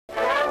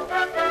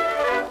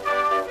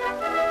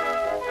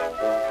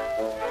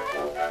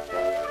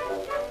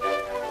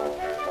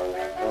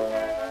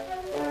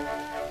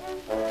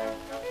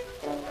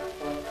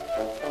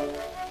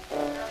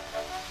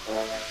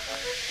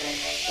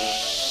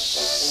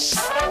The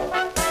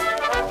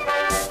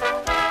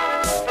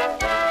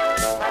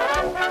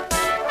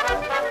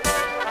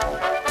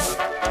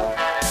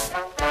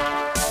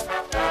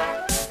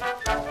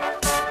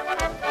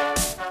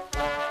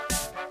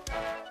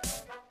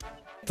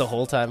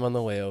whole time on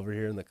the way over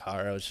here in the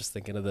car, I was just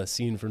thinking of the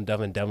scene from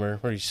Dumb and Dumber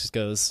where he just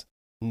goes,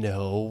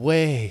 "No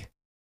way,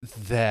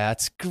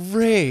 that's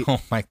great." Oh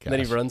my gosh. And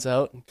then he runs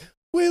out.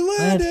 We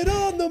landed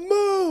on the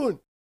moon.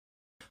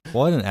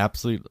 What an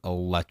absolute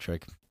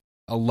electric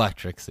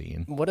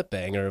scene. What a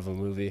banger of a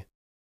movie.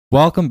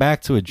 Welcome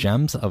back to a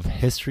Gems of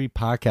History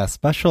podcast,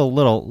 special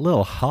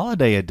little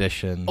holiday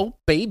edition. Oh,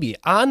 baby.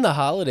 On the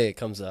holiday it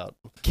comes out.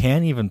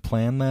 Can't even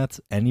plan that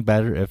any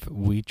better if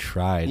we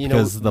tried.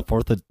 Because the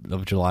 4th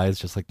of July is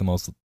just like the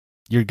most...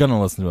 You're going to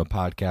listen to a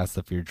podcast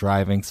if you're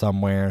driving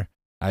somewhere,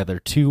 either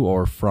to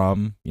or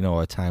from,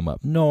 a time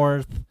up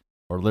north,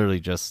 or literally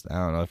just, I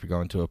don't know, if you're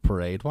going to a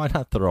parade, why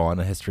not throw on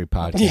a history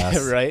podcast?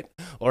 Yeah, right?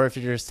 Or if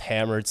you're just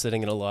hammered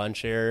sitting in a lawn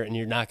chair and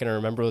you're not going to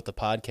remember what the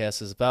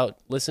podcast is about,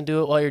 listen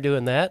to it while you're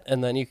doing that,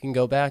 and then you can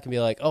go back and be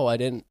like, oh, I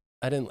didn't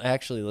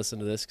actually listen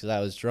to this because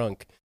I was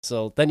drunk.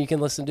 So then you can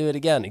listen to it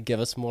again and give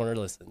us more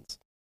listens.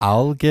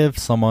 I'll give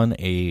someone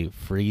a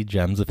free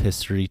Gems of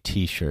History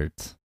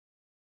t-shirt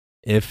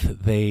if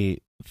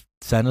they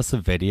send us a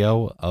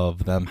video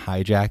of them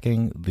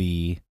hijacking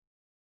the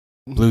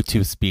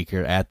Bluetooth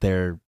speaker at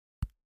their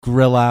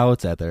grill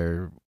outs, at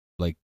their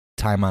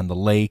time on the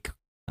lake,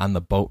 on the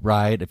boat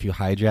ride. If you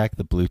hijack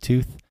the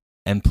Bluetooth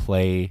and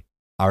play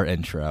our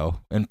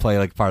intro and play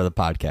part of the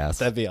podcast,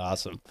 that'd be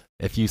awesome.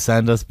 If you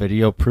send us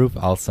video proof,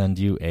 I'll send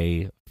you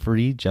a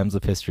free Gems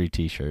of History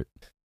t-shirt.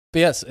 But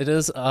yes, it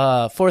is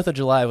 4th of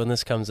July when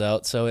this comes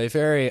out, so a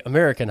very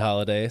American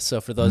holiday. So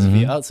for those of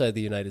you outside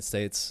the United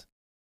States,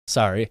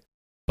 sorry.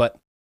 But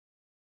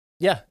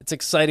yeah, it's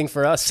exciting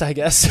for us, I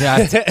guess.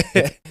 Yeah,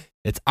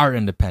 it's our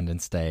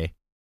Independence Day.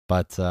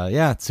 But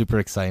yeah, it's super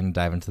exciting to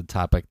dive into the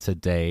topic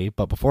today.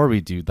 But before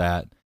we do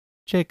that,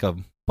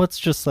 Jacob, what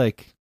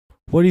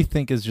do you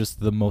think is just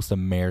the most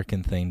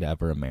American thing to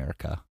ever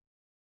America?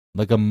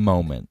 Like a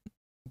moment.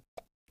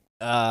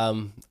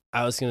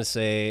 I was going to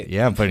say...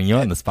 Yeah, I'm putting you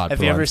on the spot.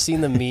 Have you ever seen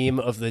the meme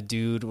of the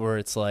dude where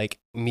it's like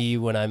me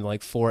when I'm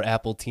 4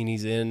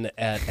 Appletinis in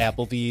at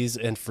Applebee's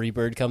and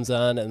Freebird comes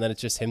on and then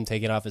it's just him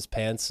taking off his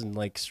pants and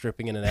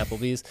stripping in an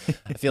Applebee's?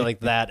 I feel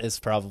like that is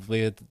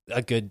probably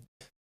a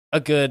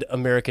good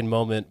American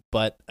moment.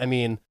 But I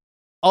mean,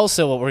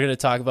 also what we're going to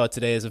talk about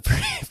today is a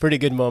pretty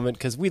good moment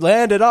because we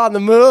landed on the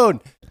moon.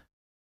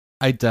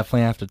 I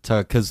definitely have to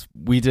talk because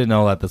we didn't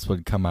know that this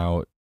would come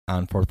out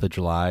on 4th of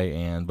July.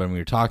 And when we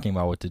were talking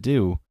about what to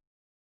do,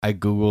 I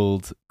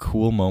Googled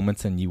cool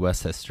moments in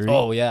U.S. history.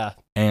 Oh, yeah.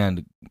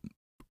 And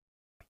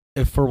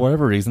if for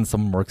whatever reason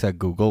someone works at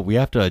Google, we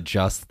have to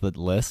adjust the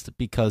list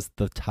because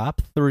the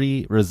top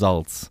 3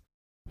 results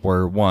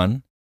were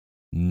 1,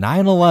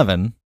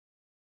 9/11,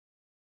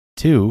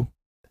 2,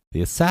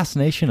 the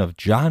assassination of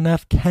John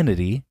F.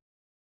 Kennedy,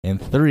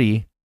 and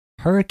 3,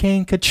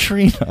 Hurricane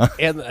Katrina.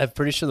 And I'm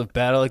pretty sure the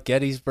Battle of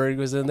Gettysburg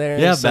was in there.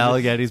 Yeah, Battle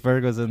of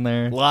Gettysburg was in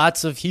there.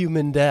 Lots of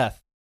human death.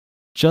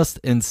 Just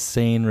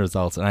insane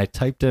results. And I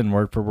typed in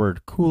word for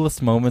word, coolest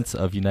moments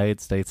of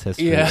United States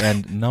history. Yeah.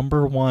 And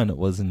number 1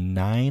 was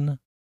 9/11.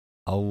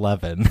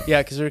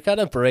 Yeah, because we were kind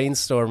of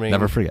brainstorming.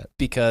 Never forget.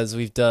 Because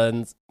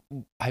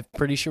I'm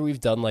pretty sure we've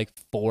done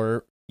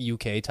 4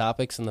 UK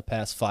topics in the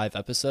past 5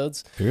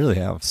 episodes. We really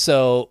have.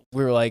 So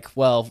we were like,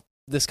 well,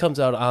 this comes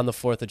out on the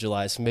 4th of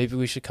July, so maybe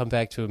we should come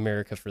back to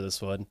America for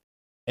this one.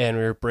 And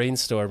we were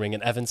brainstorming,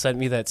 and Evan sent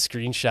me that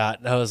screenshot,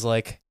 and I was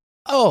like,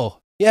 oh,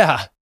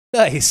 yeah,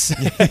 nice.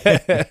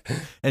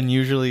 And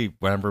usually,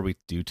 whenever we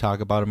do talk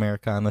about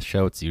America on the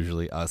show, it's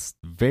usually us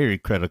very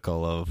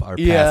critical of our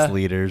past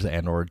leaders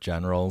and or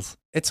generals.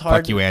 It's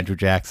hard. Fuck you, Andrew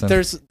Jackson.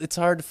 It's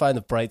hard to find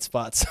the bright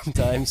spots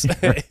sometimes.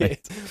 Right.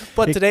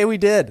 But today we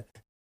did.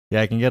 Yeah,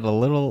 I can get a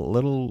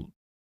little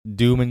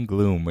doom and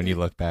gloom when you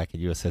look back at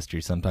U.S.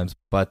 history sometimes.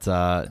 But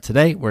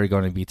today we're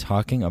going to be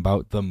talking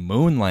about the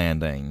moon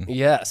landing.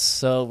 Yes,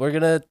 so we're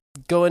going to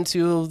go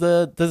into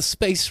the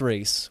space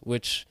race,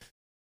 which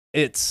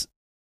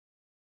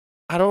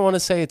I don't want to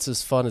say it's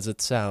as fun as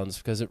it sounds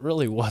because it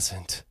really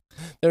wasn't.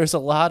 There's a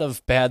lot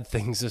of bad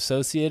things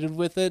associated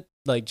with it,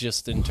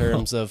 just in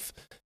terms of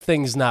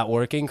things not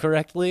working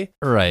correctly.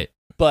 Right.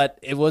 But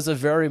it was a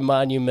very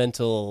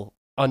monumental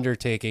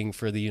undertaking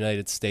for the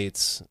United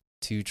States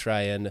to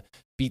try and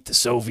beat the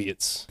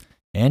Soviets.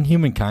 And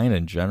humankind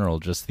in general,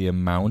 just the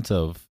amount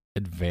of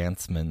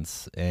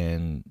advancements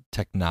in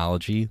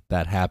technology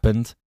that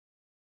happened,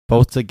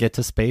 both to get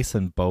to space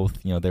and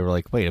both, they were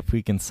like, wait, if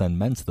we can send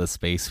men to the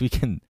space, we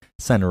can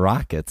send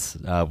rockets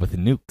with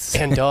nukes.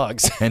 And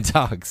dogs. And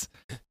dogs.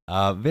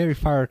 Very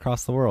far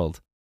across the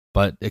world.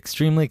 But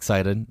extremely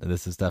excited.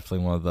 This is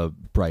definitely one of the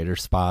brighter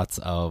spots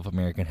of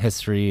American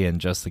history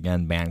and just,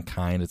 again,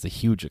 mankind. It's a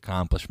huge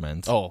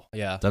accomplishment. Oh,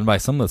 yeah. Done by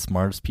some of the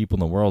smartest people in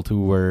the world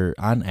who were,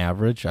 on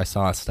average, I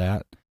saw a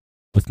stat,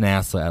 with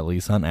NASA at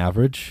least, on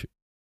average,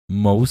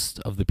 most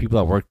of the people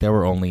that worked there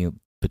were only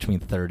between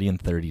 30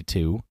 and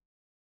 32.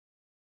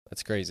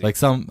 That's crazy.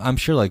 Like I'm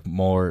sure like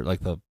more like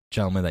the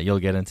gentleman that you'll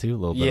get into a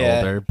little bit Yeah,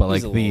 older, but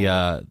like he's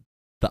a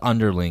the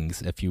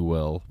underlings, if you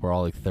will, were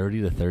all like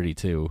 30 to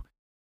 32,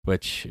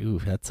 which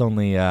that's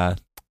only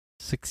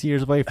 6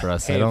 years away for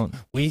us. Hey,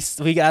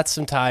 we got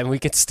some time. We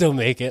could still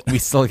make it. We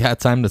still got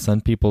time to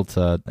send people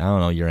to, I don't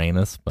know,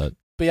 Uranus, but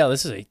yeah,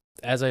 this is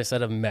as I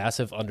said, a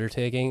massive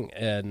undertaking,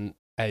 and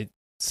I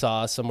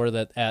saw somewhere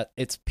that at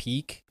its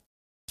peak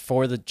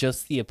for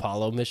just the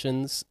Apollo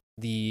missions,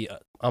 the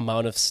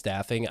amount of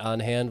staffing on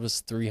hand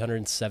was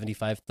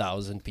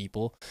 375,000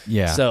 people.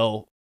 yeah.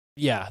 So,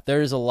 yeah,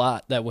 there's a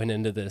lot that went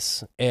into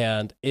this,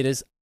 and it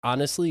is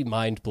honestly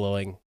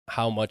mind-blowing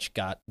how much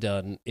got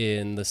done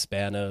in the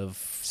span of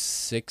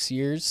 6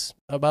 years,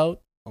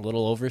 about a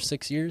little over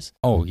 6 years.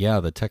 Oh, yeah,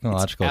 the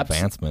technological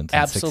advancements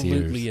in 6 years.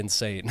 Absolutely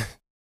insane.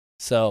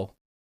 So,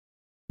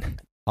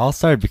 all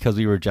started because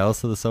we were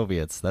jealous of the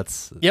Soviets.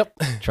 That's yep.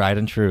 tried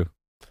and true.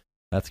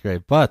 That's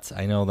great. But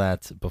I know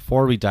that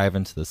before we dive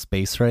into the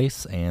space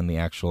race and the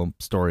actual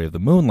story of the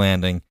moon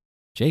landing,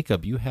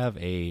 Jacob, you have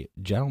a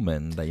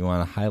gentleman that you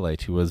want to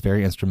highlight who was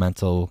very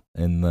instrumental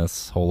in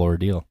this whole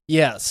ordeal.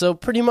 Yeah, so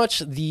pretty much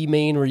the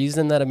main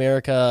reason that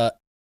America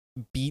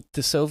beat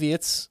the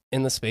Soviets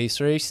in the space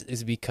race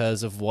is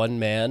because of one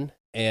man,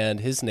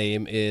 and his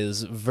name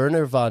is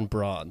Wernher von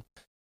Braun.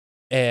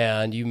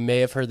 And you may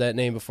have heard that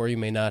name before, you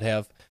may not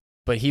have,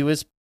 but he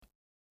was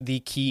the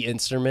key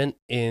instrument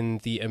in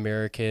the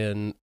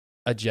American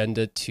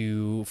agenda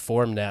to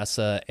form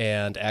NASA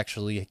and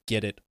actually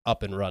get it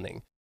up and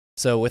running.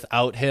 So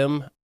without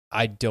him,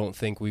 I don't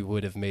think we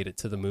would have made it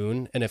to the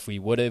moon. And if we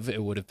would have,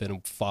 it would have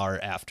been far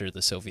after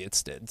the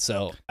Soviets did.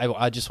 So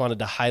I just wanted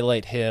to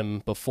highlight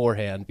him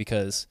beforehand,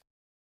 because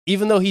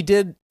even though he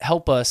did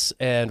help us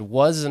and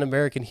was an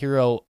American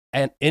hero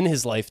and in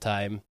his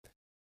lifetime,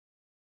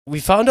 we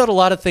found out a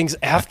lot of things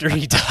after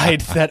he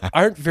died that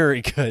aren't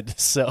very good.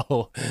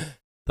 So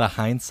the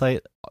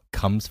hindsight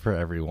comes for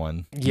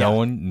everyone.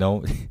 Yeah.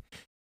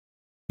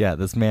 Yeah,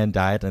 this man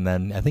died, and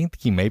then I think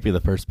he may be the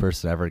first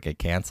person to ever get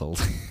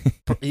canceled.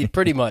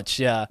 Pretty much,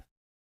 yeah.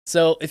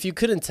 So if you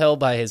couldn't tell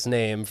by his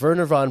name,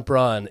 Wernher von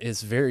Braun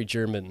is very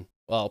German,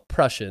 well,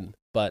 Prussian,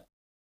 but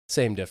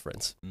same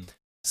difference.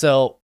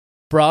 So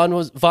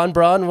von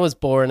Braun was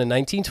born in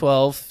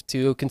 1912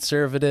 to a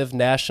conservative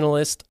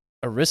nationalist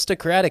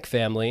aristocratic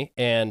family,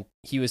 and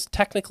he was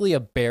technically a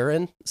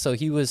baron, so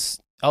he was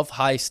of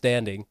high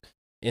standing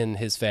in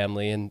his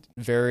family, and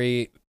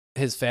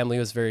his family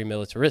was very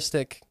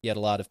militaristic. He had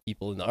a lot of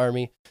people in the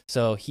army,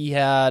 so he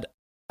had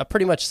a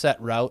pretty much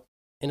set route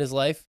in his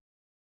life.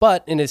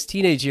 But in his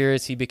teenage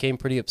years, he became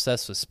pretty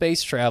obsessed with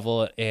space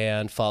travel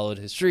and followed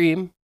his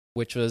dream,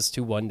 which was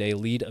to one day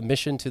lead a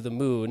mission to the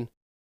moon,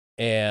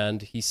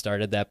 and he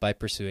started that by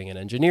pursuing an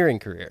engineering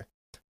career.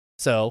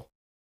 So,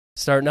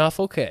 starting off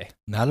okay.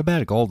 Not a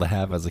bad goal to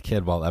have as a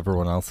kid while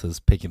everyone else is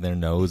picking their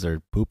nose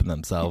or pooping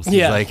themselves.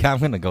 Yeah. He's like, I'm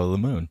going to go to the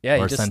moon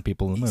or send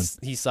people to the moon.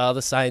 He saw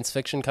the science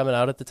fiction coming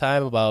out at the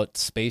time about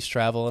space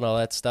travel and all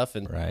that stuff.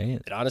 And right.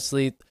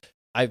 Honestly,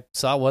 I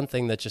saw one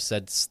thing that just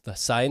said the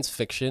science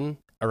fiction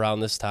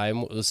around this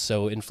time was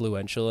so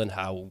influential in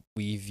how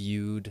we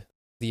viewed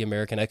the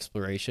American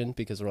exploration,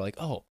 because we're like,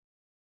 oh,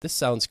 this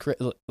sounds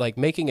like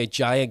making a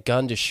giant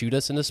gun to shoot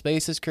us into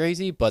space is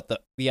crazy, but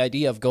the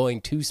idea of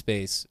going to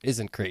space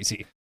isn't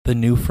crazy. The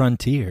new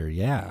frontier,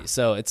 yeah.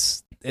 So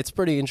it's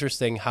pretty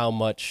interesting how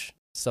much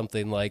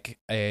something like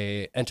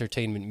a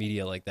entertainment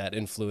media like that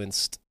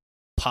influenced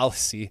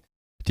policy.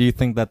 Do you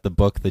think that the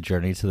book, The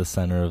Journey to the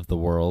Center of the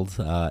World,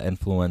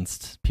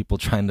 influenced people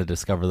trying to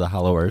discover the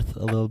hollow earth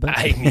a little bit?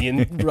 I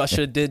mean,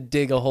 Russia did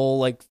dig a hole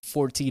like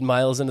 14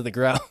 miles into the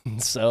ground,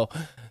 so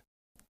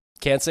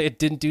can't say it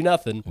didn't do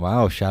nothing.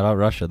 Wow, shout out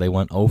Russia. They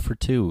went 0 for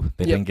 2.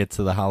 They didn't get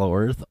to the hollow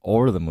earth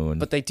or the moon.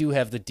 But they do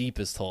have the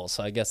deepest hole,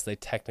 so I guess they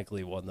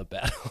technically won the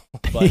battle.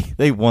 But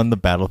they won the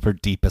battle for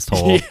deepest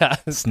hole. Yeah.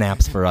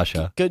 Snaps for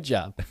Russia. Good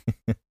job.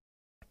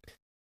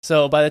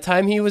 So by the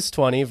time he was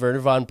 20, Wernher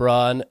von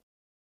Braun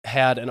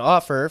had an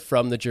offer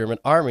from the German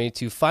army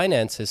to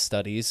finance his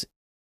studies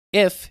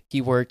if he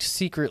worked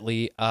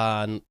secretly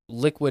on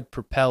liquid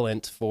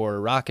propellant for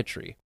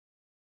rocketry.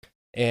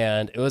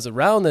 And it was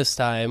around this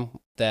time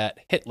that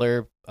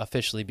Hitler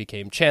officially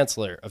became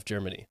Chancellor of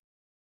Germany.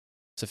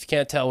 So if you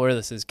can't tell where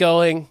this is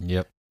going,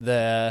 yep,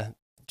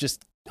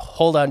 just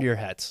hold on to your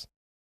hats.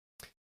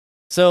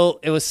 So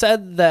it was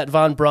said that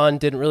von Braun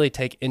didn't really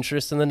take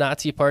interest in the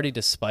Nazi Party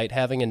despite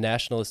having a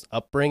nationalist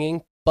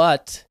upbringing,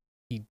 but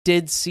he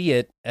did see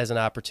it as an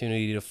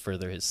opportunity to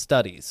further his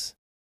studies.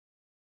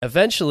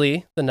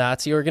 Eventually, the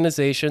Nazi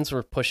organizations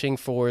were pushing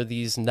for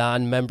these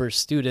non-member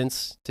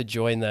students to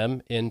join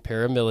them in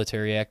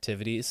paramilitary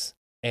activities.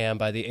 And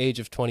by the age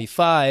of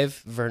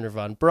 25, Wernher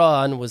von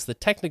Braun was the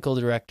technical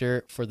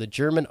director for the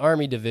German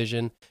Army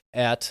Division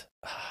at...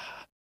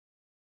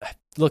 I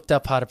looked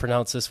up how to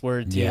pronounce this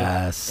word.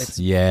 Yes.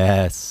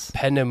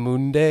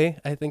 Peenemünde,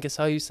 I think is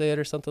how you say it,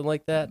 or something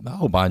like that.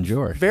 Oh,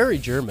 bonjour. Very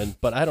German,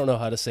 but I don't know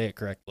how to say it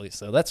correctly,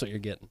 so that's what you're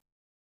getting.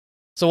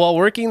 So while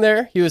working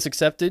there, he was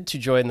accepted to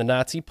join the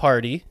Nazi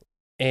Party,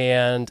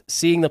 And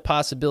seeing the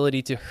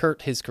possibility to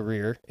hurt his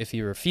career if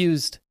he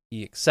refused,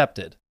 he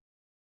accepted.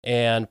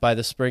 And by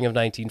the spring of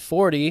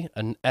 1940,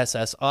 an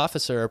SS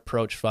officer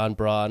approached von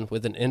Braun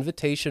with an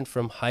invitation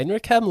from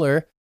Heinrich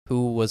Himmler,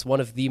 who was one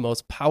of the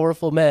most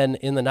powerful men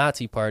in the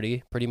Nazi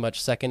Party, pretty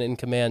much second in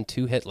command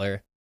to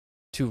Hitler,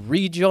 to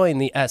rejoin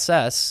the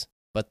SS,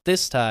 but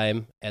this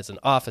time as an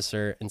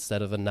officer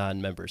instead of a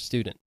non-member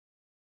student.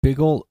 Big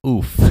ol'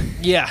 oof.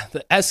 Yeah,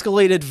 that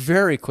escalated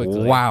very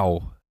quickly.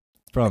 Wow.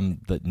 From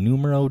the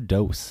numero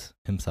dos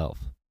himself.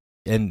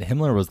 And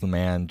Himmler was the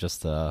man,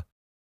 just a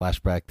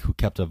flashback, who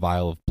kept a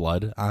vial of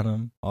blood on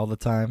him all the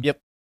time. Yep.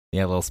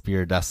 Yeah, little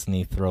Spear of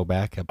Destiny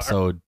throwback,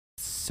 episode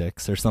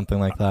 6 or something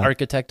like that.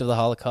 Architect of the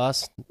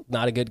Holocaust,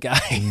 not a good guy.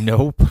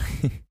 Nope.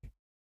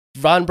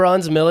 Von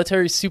Braun's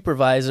military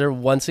supervisor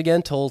once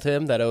again told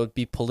him that it would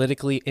be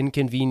politically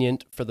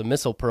inconvenient for the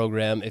missile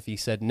program if he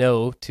said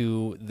no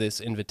to this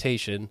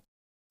invitation.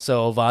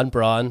 So von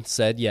Braun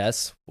said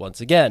yes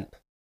once again.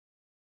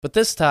 But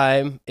this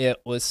time,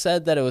 it was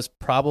said that it was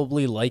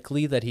probably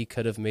likely that he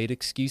could have made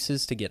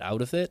excuses to get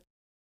out of it.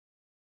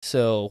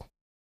 So,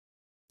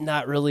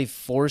 not really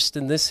forced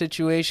in this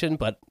situation,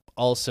 but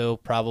also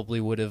probably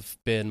would have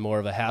been more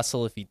of a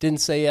hassle if he didn't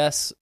say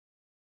yes.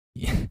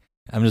 Yeah.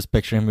 I'm just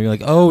picturing him being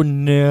like, oh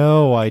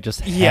no, I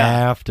just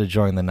have to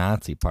join the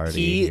Nazi party.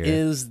 He here.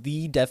 is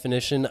the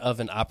definition of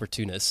an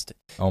opportunist.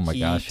 Oh my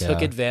gosh, He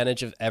took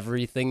advantage of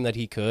everything that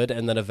he could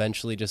and then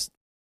eventually just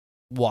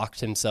walked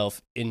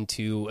himself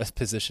into a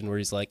position where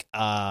he's like,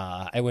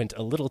 I went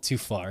a little too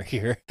far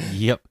here.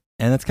 Yep.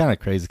 And it's kind of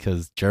crazy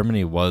because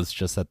Germany was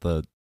just at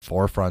the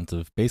forefront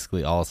of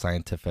basically all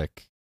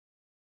scientific,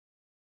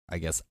 I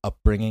guess,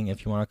 upbringing,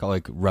 if you want to call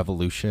it, like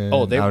revolution.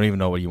 I don't even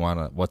know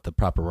what the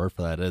proper word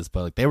for that is,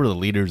 but like they were the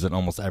leaders in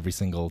almost every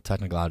single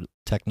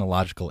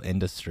technological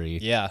industry.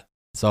 Yeah.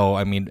 So,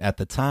 I mean, at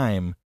the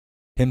time,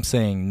 him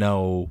saying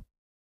no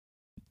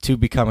to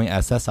becoming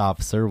SS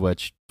officer,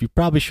 which you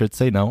probably should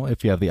say no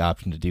if you have the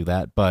option to do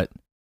that. But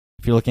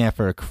if you're looking at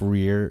for a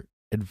career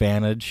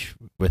advantage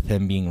with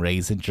him being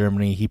raised in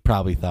Germany, he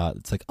probably thought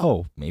it's like,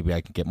 oh, maybe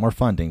I can get more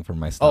funding for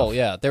my stuff. Oh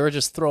yeah, they were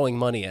just throwing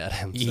money at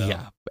him. So.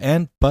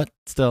 Yeah, but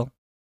still,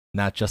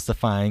 not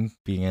justifying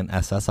being an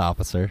SS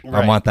officer.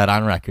 Right. I want that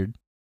on record.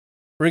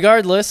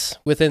 Regardless,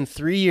 within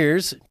 3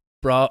 years,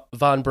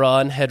 von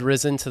Braun had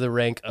risen to the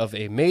rank of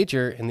a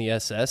major in the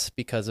SS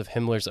because of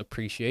Himmler's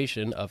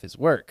appreciation of his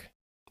work.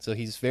 So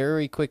he's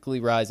very quickly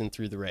rising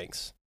through the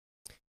ranks.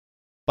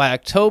 By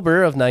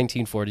October of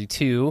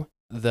 1942,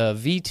 the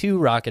V-2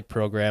 rocket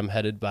program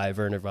headed by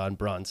Wernher von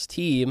Braun's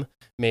team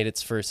made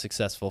its first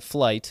successful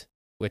flight,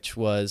 which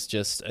was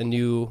just a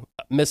new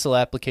missile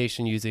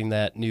application using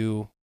that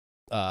new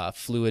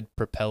fluid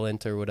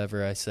propellant or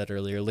whatever I said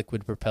earlier,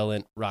 liquid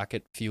propellant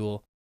rocket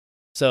fuel.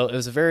 So it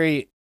was a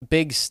very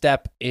big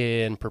step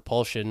in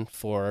propulsion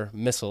for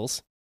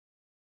missiles.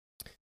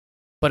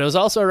 But it was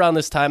also around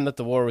this time that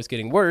the war was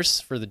getting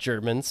worse for the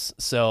Germans,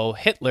 so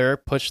Hitler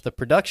pushed the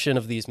production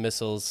of these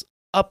missiles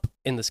up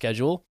in the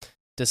schedule,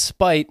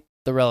 despite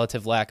the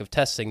relative lack of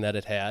testing that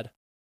it had,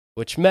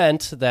 which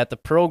meant that the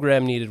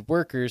program needed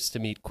workers to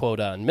meet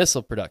quota on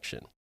missile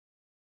production.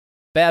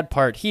 Bad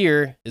part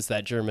here is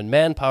that German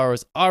manpower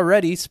was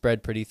already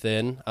spread pretty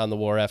thin on the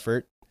war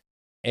effort,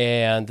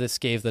 and this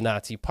gave the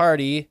Nazi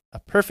Party a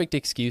perfect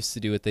excuse to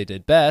do what they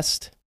did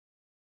best: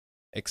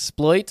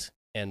 exploit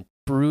and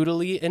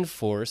brutally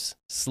enforce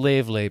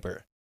slave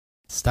labor.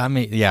 Stop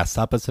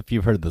us if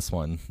you've heard this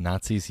one.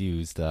 Nazis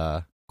used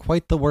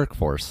quite the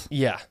workforce.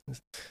 Yeah.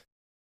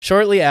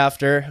 Shortly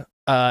after,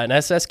 an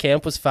SS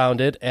camp was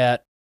founded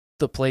at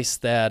the place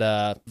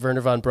that Wernher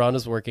von Braun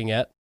was working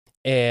at,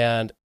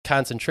 and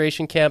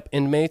concentration camp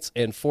inmates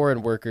and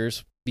foreign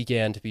workers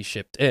began to be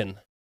shipped in.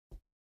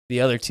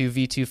 The other two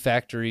V2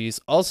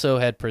 factories also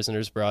had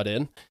prisoners brought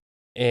in,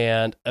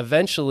 and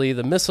eventually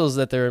the missiles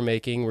that they were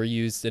making were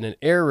used in an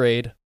air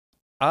raid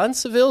on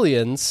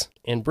civilians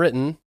in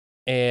Britain,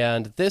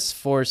 and this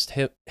forced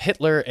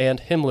Hitler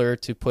and Himmler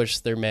to push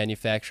their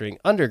manufacturing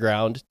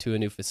underground to a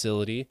new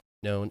facility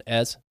known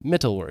as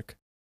Mittelwerk,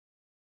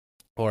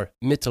 or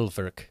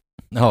Mittelwerk.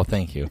 Oh,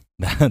 thank you.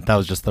 That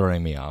was just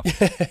throwing me off.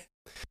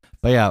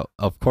 But yeah,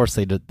 of course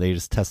they did. They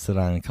just tested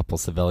on a couple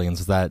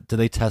civilians. Did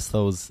they test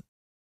those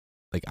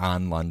like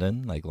on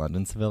London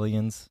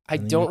civilians? I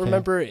don't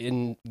remember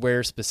in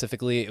where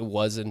specifically it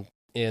was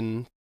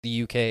in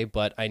the UK,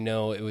 but I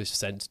know it was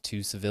sent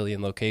to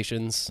civilian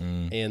locations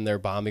in their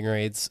bombing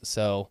raids.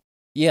 So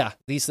yeah,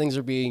 these things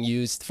are being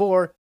used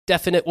for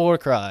definite war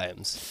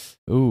crimes.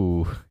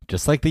 Ooh,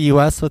 just like the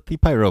U.S. with the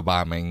pyro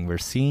bombing, we're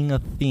seeing a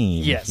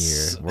theme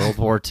here. World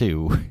War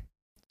II.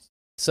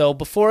 So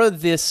before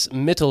this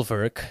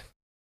Mittelwerk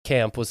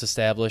camp was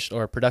established,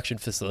 or production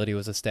facility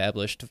was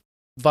established,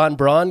 von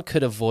Braun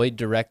could avoid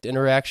direct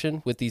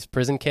interaction with these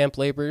prison camp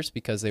laborers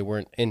because they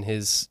weren't in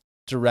his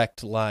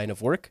direct line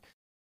of work.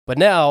 But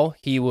now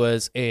he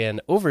was an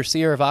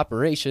overseer of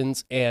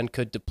operations and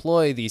could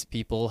deploy these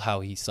people how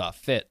he saw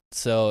fit.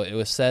 So it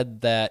was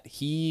said that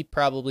he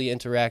probably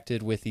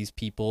interacted with these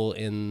people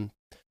in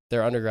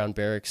their underground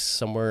barracks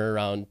somewhere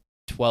around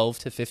 12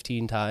 to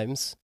 15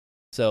 times.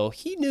 So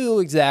he knew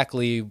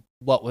exactly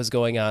what was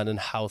going on and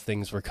how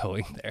things were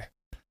going there.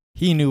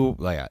 He knew,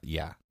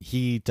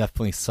 he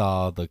definitely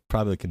saw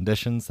probably the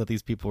conditions that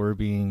these people were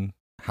being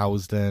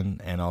housed in,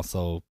 and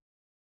also,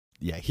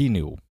 he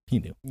knew.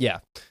 Yeah.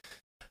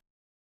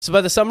 So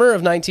by the summer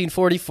of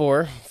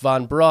 1944,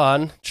 von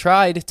Braun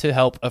tried to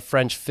help a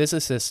French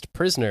physicist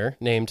prisoner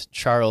named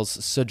Charles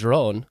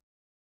Cedron,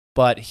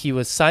 but he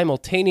was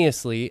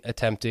simultaneously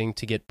attempting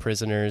to get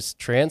prisoners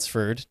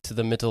transferred to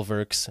the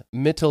Mittelwerk's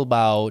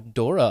Mittelbau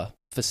Dora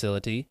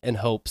facility in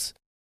hopes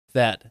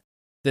that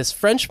this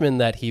Frenchman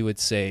that he would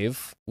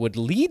save would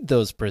lead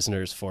those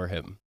prisoners for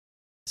him.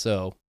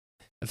 So,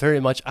 very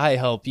much I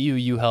help you,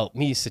 you help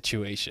me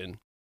situation.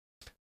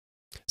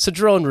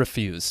 Cedron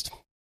refused.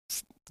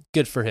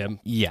 Good for him.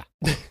 Yeah.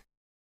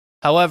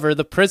 However,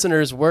 the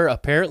prisoners were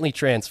apparently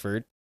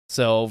transferred,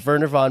 so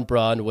Wernher von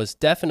Braun was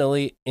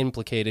definitely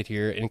implicated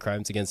here in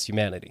crimes against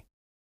humanity.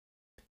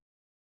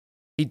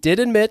 He did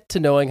admit to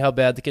knowing how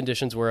bad the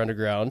conditions were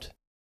underground,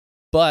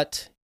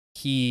 but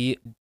he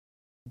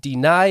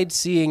denied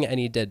seeing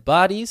any dead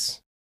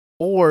bodies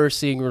or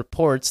seeing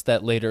reports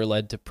that later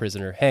led to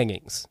prisoner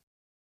hangings.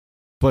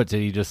 But did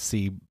he just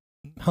see,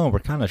 we're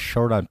kind of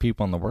short on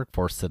people in the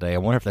workforce today. I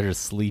wonder if they're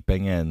just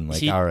sleeping in.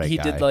 Like, all right, he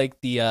guy. did like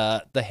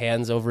the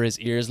hands over his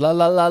ears. La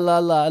la la la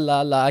la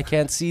la la. I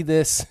can't see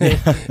this.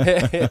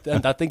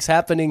 Nothing's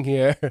happening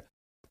here.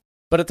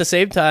 But at the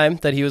same time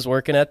that he was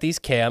working at these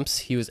camps,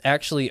 he was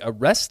actually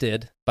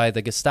arrested by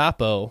the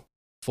Gestapo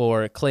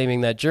for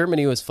claiming that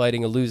Germany was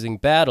fighting a losing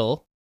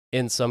battle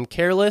in some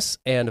careless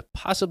and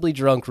possibly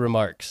drunk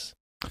remarks.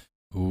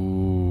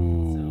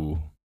 Ooh.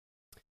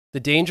 The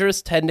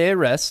dangerous 10-day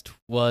arrest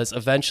was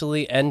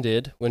eventually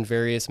ended when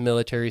various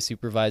military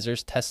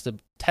supervisors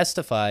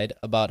testified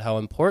about how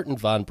important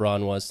von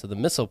Braun was to the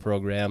missile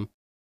program,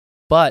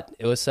 but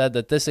it was said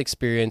that this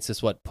experience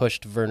is what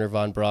pushed Wernher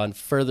von Braun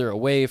further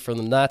away from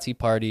the Nazi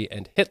Party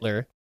and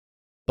Hitler,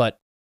 but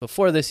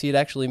before this he had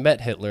actually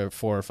met Hitler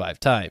 4 or 5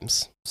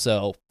 times.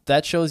 So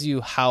that shows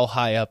you how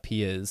high up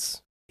he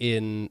is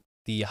in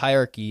the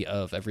hierarchy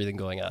of everything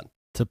going on.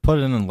 To put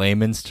it in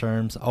layman's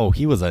terms,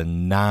 he was a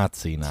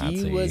Nazi.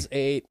 He was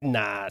a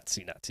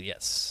Nazi,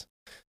 yes.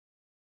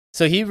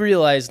 So he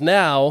realized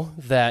now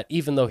that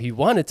even though he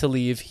wanted to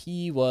leave,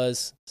 he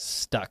was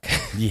stuck.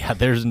 Yeah,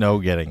 there's no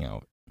getting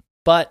out.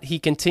 But he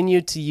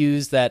continued to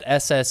use that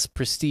SS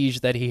prestige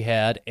that he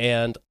had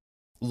and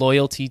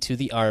loyalty to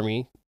the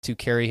army to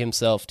carry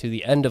himself to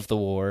the end of the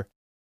war.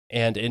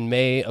 And in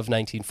May of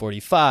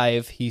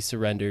 1945, he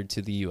surrendered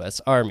to the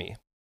U.S. Army.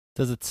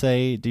 Does it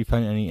say, do you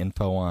find any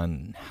info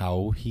on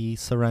how he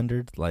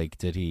surrendered? Like,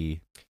 did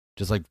he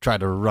just try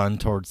to run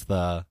towards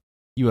the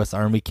U.S.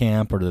 Army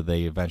camp, or did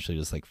they eventually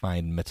just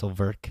find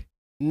Mittelwerk?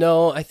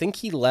 No, I think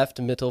he left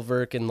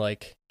Mittelwerk and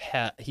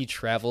he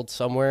traveled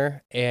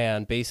somewhere,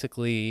 and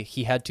basically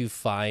he had to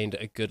find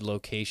a good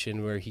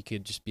location where he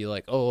could just be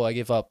like, oh, I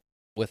give up,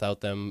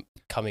 without them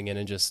coming in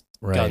and just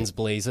guns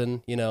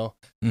blazing, you know?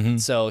 Mm-hmm.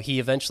 So he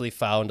eventually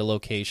found a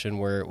location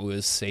where it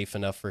was safe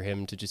enough for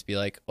him to just be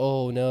like,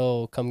 oh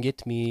no, come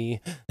get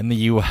me. And the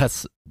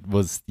U.S.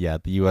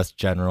 the U.S.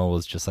 general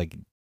was just like,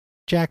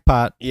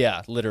 jackpot.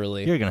 Yeah,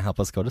 literally. You're going to help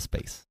us go to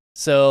space.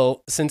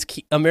 So since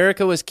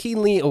America was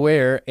keenly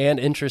aware and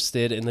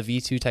interested in the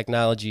V2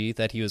 technology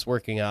that he was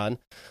working on,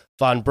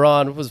 von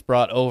Braun was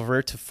brought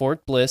over to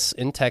Fort Bliss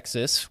in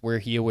Texas, where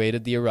he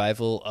awaited the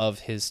arrival of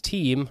his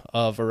team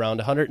of around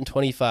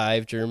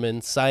 125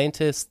 German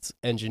scientists,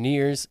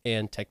 engineers,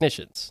 and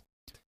technicians.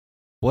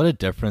 What a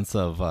difference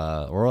of,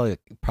 or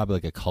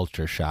probably a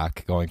culture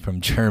shock going from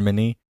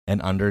Germany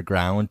and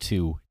underground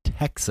to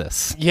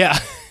Texas. Yeah.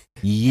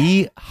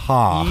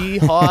 Yeehaw.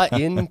 Yeehaw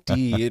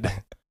indeed.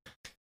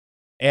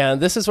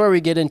 And this is where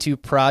we get into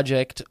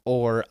Project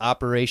or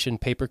Operation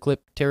Paperclip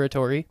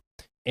territory.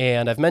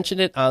 And I've mentioned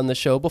it on the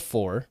show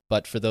before,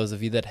 but for those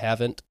of you that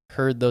haven't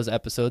heard those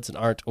episodes and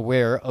aren't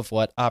aware of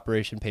what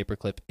Operation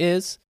Paperclip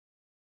is,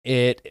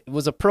 it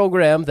was a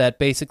program that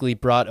basically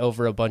brought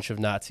over a bunch of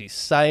Nazi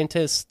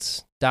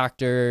scientists,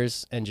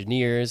 doctors,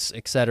 engineers,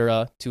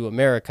 etc. to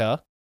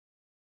America,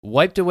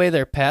 wiped away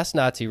their past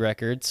Nazi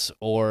records,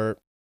 or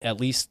at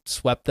least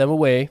swept them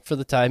away for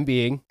the time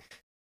being,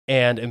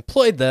 and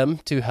employed them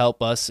to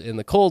help us in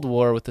the Cold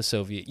War with the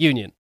Soviet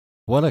Union.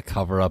 What a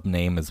cover-up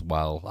name as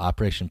well.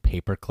 Operation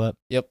Paperclip.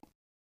 Yep.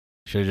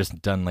 Should have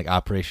just done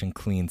Operation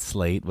Clean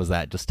Slate. Was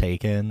that just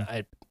taken?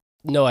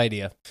 No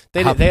idea.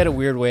 They had a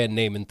weird way of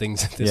naming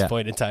things at this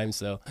point in time.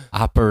 So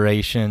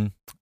Operation,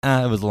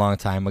 it was a long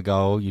time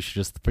ago. You should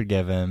just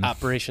forgive him.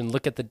 Operation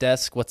Look at the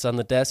Desk. What's on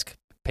the desk?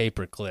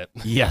 Paperclip.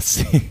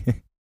 Yes.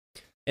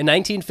 In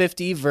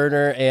 1950,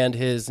 Wernher and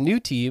his new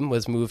team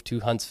was moved to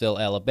Huntsville,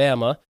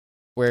 Alabama,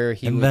 where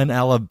then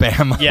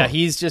Alabama. Yeah,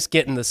 he's just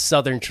getting the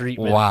southern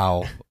treatment.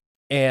 Wow.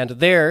 And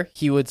there,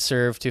 he would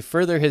serve to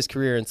further his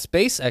career in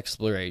space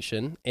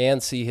exploration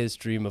and see his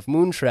dream of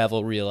moon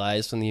travel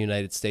realized when the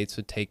United States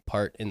would take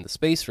part in the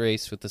space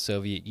race with the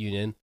Soviet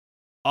Union,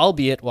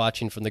 albeit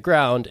watching from the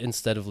ground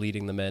instead of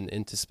leading the men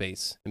into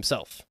space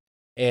himself.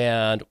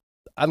 And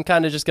I'm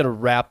kind of just going to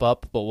wrap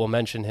up, but we'll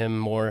mention him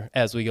more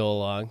as we go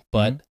along.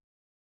 But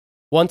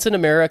once in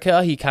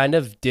America, he kind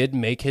of did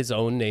make his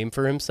own name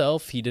for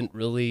himself. He didn't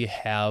really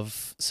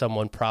have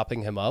someone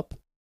propping him up.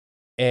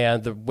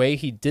 And the way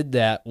he did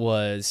that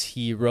was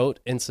he wrote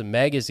in some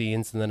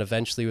magazines and then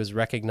eventually was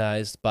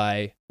recognized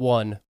by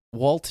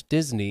Walt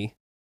Disney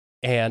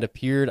and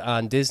appeared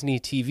on Disney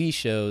TV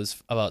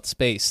shows about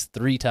space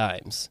 3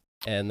 times.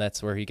 And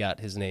that's where he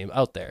got his name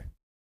out there.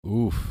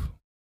 Oof.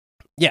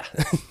 Yeah.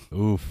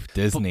 Oof,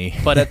 Disney.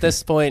 But at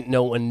this point,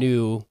 no one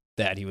knew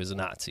that he was a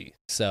Nazi.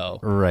 So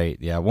Right,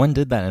 yeah. When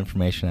did that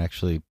information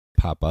actually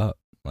pop up?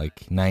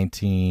 Like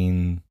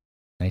 1980s?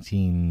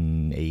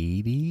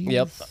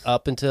 Yep.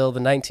 Up until the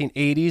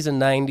 1980s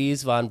and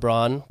 90s, von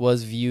Braun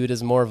was viewed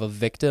as more of a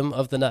victim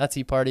of the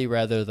Nazi Party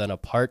rather than a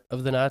part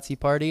of the Nazi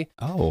Party.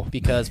 Oh.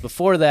 Because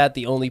before that,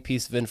 the only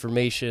piece of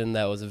information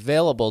that was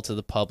available to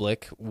the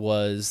public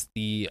was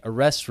the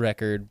arrest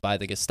record by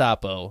the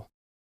Gestapo.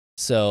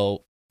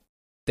 So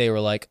they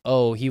were like,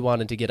 oh, he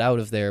wanted to get out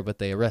of there, but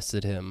they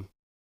arrested him.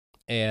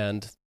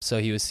 And so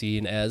he was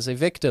seen as a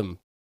victim.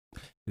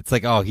 It's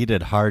like, oh, he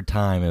did hard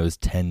time. It was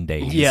 10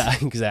 days. Yeah,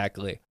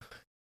 exactly.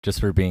 Just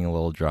for being a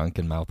little drunk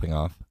and mouthing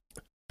off.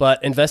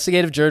 But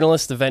investigative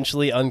journalists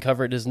eventually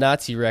uncovered his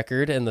Nazi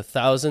record and the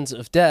thousands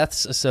of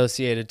deaths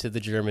associated to the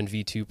German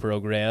V2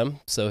 program,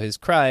 so his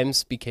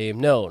crimes became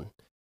known.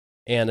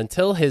 And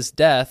until his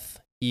death,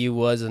 he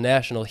was a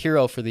national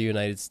hero for the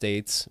United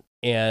States,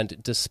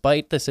 and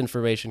despite this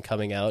information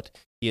coming out,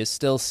 he is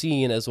still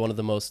seen as one of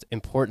the most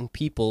important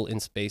people in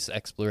space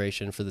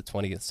exploration for the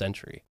 20th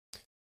century.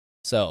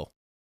 So,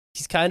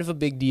 he's kind of a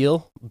big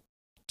deal,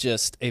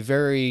 just a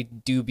very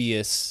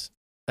dubious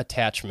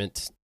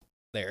attachment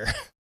there.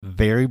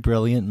 Very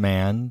brilliant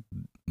man,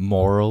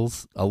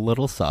 morals a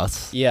little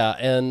sus. Yeah,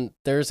 and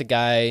there's a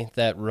guy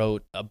that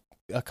wrote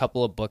a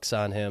couple of books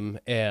on him,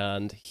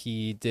 and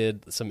he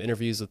did some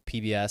interviews with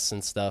PBS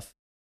and stuff.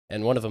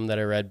 And one of them that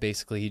I read,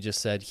 basically, he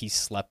just said he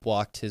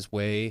sleptwalked his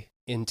way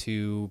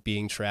into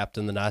being trapped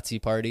in the Nazi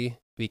Party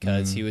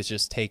because he was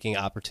just taking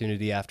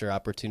opportunity after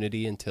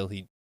opportunity until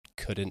he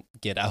couldn't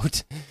get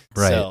out.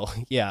 Right. So,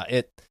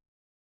 yeah,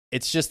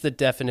 it's just the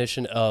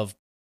definition of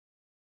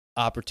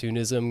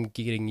opportunism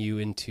getting you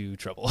into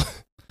trouble.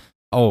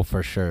 Oh,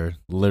 for sure.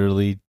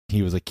 Literally,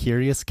 he was a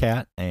curious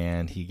cat,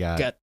 and he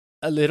got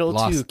a little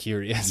lost. too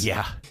curious.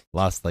 Yeah.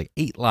 Lost like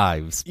 8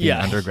 lives being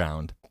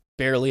underground.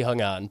 Barely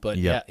hung on, but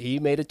yeah, he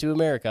made it to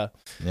America.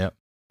 Yep.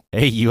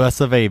 Hey,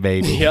 US of A,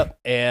 baby. Yep.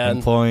 And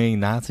employing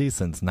Nazis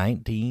since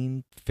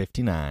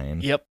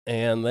 1959. Yep.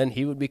 And then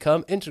he would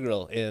become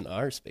integral in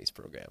our space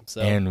program.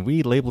 So and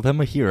we labeled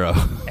him a hero.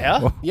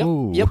 Yeah.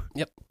 Yep.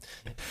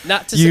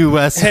 Not to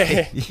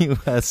USA.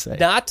 USA.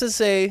 Not to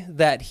say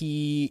that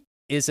he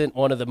isn't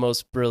one of the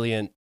most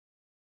brilliant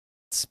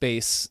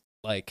space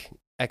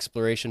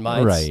exploration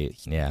minds. Right.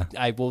 Yeah.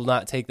 I will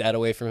not take that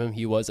away from him.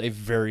 He was a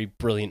very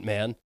brilliant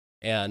man.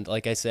 And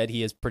like I said,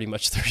 he is pretty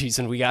much the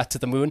reason we got to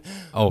the moon.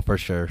 Oh, for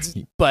sure.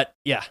 But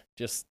yeah,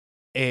 just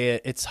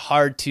it's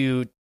hard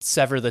to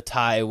sever the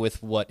tie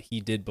with what he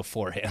did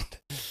beforehand.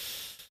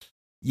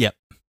 Yep.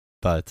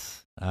 But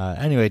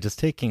anyway, just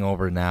taking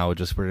over now, we're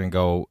going to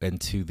go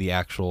into the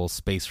actual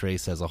space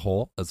race as a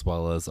whole, as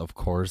well as, of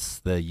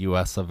course, the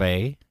US of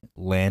A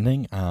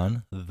landing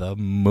on the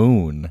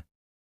moon.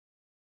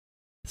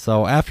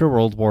 So after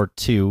World War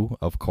II,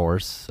 of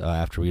course,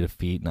 after we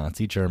defeat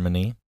Nazi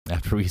Germany,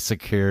 after we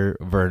secure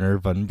Werner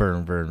von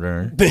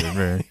Braun,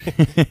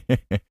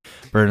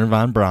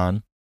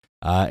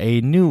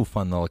 a new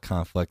fun little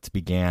conflict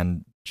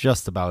began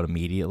just about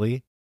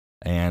immediately.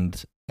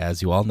 And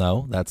as you all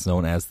know, that's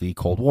known as the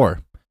Cold War.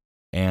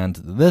 And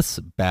this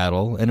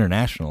battle,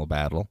 international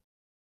battle,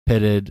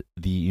 pitted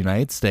the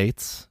United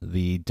States,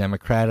 the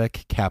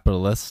democratic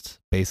capitalist,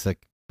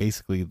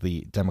 basically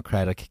the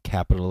democratic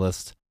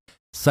capitalist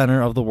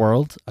center of the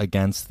world,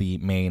 against the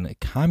main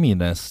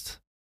communist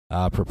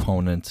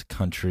proponent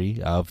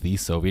country of the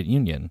Soviet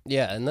Union.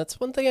 Yeah, and that's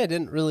one thing I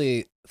didn't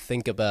really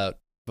think about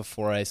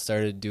before I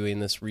started doing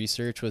this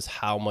research, was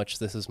how much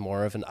this is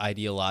more of an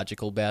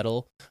ideological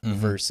battle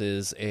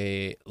versus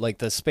the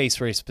space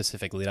race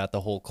specifically, not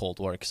the whole Cold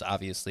War, because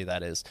obviously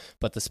that is,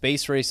 but the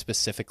space race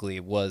specifically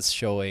was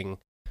showing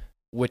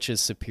which is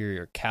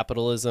superior,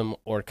 capitalism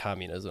or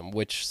communism,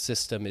 which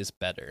system is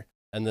better.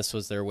 And this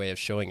was their way of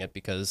showing it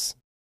because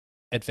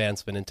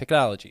advancement in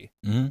technology.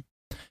 Mm-hmm.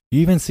 You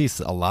even see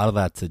a lot of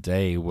that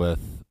today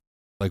with,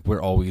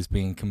 we're always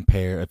being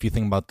compared. If you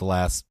think about the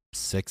last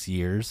 6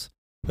 years,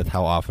 with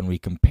how often we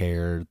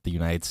compare the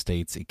United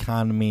States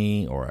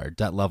economy or our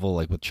debt level,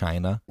 with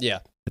China. Yeah.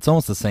 It's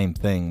almost the same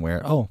thing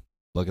where, oh,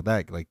 look at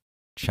that.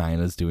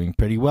 China's doing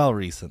pretty well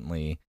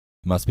recently.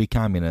 Must be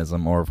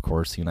communism. Or, of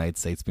course, the United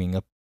States being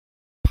a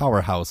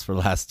powerhouse for the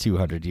last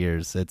 200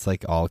 years. It's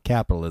all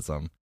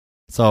capitalism.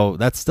 So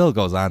that still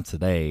goes on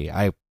today,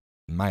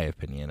 in my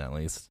opinion, at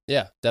least.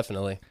 Yeah,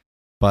 definitely.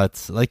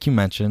 But like you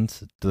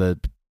mentioned, the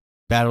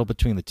battle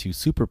between the two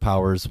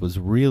superpowers was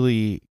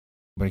really,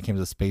 when it came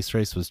to the space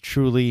race, was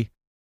truly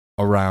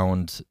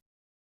around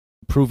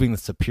proving the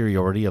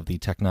superiority of the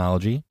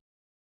technology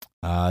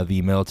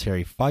the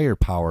military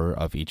firepower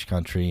of each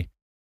country,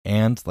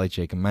 and, like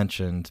Jacob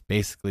mentioned,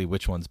 basically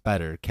which one's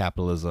better,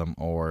 capitalism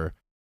or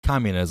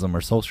communism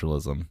or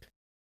socialism.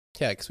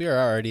 Yeah, because we are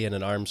already in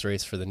an arms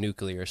race for the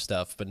nuclear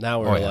stuff, but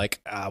now we're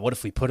like, what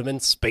if we put them in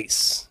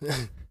space?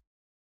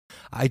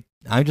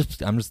 I'm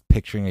just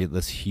picturing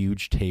this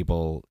huge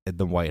table in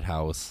the White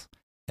House,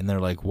 and they're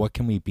like, what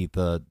can we beat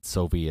the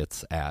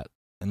Soviets at?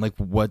 And like,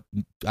 what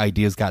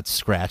ideas got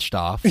scratched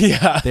off?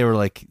 Yeah. They were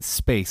like,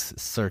 space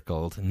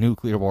circled,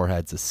 nuclear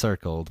warheads is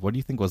circled. What do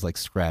you think was like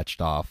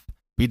scratched off?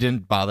 We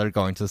didn't bother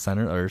going to the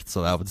center of Earth,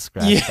 so that was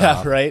scratched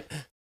off. Yeah, right.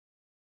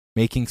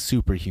 Making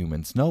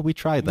superhumans. No, we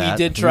tried that. We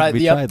did try.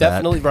 We Yep, tried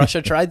definitely. that.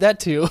 Russia tried that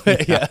too.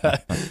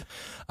 Yeah.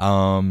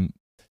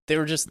 They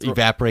were just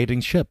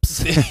evaporating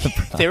ships.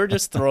 They were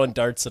just throwing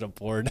darts at a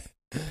board.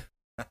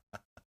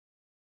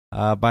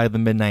 By the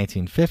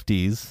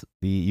mid-1950s,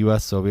 the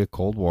U.S.-Soviet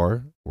Cold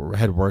War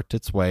had worked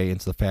its way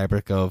into the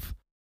fabric of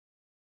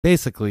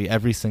basically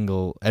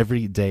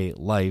everyday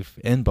life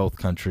in both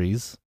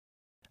countries,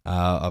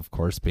 of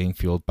course being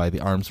fueled by the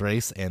arms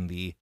race and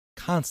the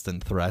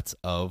constant threats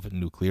of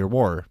nuclear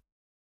war.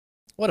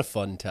 What a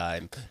fun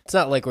time. It's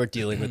not like we're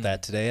dealing with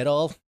that today at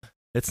all.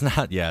 It's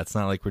not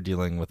like we're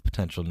dealing with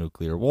potential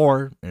nuclear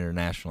war,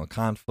 international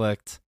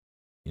conflict.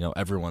 You know,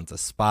 everyone's a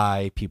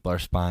spy. People are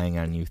spying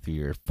on you through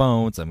your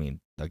phones. I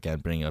mean, again,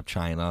 bringing up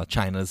China.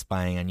 China's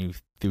spying on you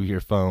through your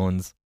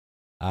phones.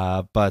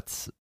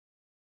 But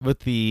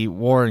with the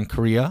war in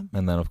Korea,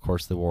 and then, of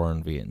course, the war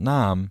in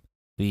Vietnam,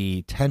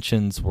 the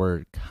tensions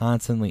were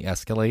constantly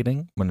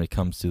escalating when it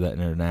comes to that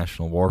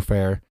international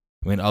warfare.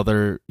 I mean,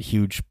 other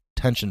huge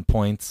tension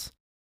points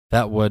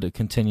that would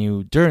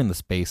continue during the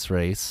space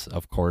race,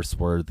 of course,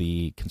 were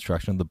the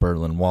construction of the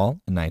Berlin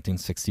Wall in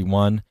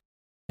 1961,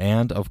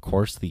 and, of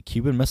course, the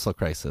Cuban Missile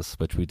Crisis,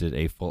 which we did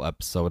a full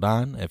episode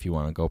on, if you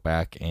want to go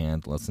back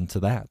and listen to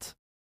that.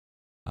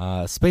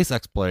 Space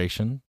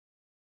exploration,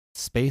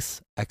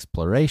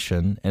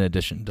 in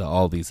addition to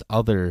all these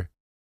other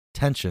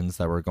tensions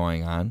that were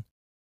going on,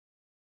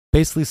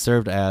 basically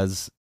served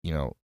as, you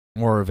know,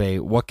 more of a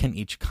what can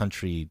each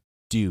country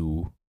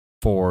do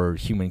for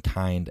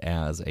humankind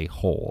as a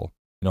whole.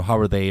 You know, how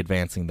are they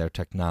advancing their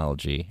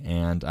technology?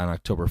 And on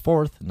October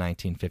 4th,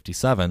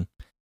 1957,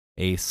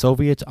 a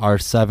Soviet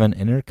R-7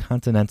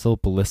 intercontinental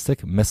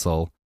ballistic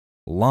missile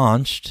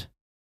launched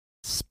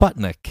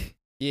Sputnik.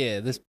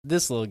 Yeah,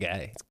 this little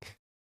guy.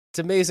 It's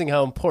amazing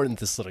how important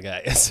this little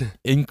guy is.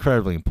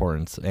 Incredibly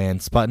important. And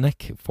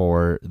Sputnik,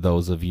 for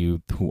those of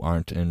you who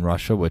aren't in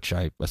Russia, which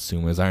I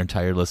assume is our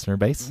entire listener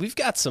base. We've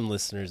got some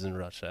listeners in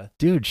Russia.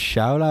 Dude,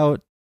 shout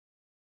out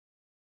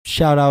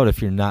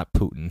if you're not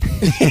Putin.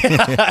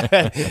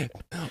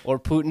 Or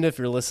Putin if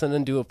you're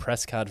listening, do a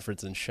press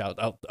conference and shout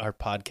out our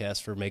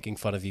podcast for making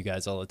fun of you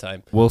guys all the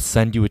time. We'll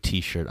send you a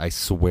t-shirt, I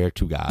swear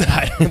to God.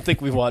 I don't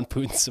think we want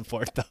Putin's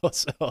support though,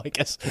 so I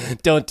guess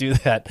don't do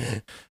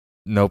that.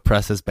 No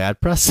press is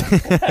bad press.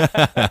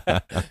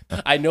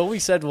 I know we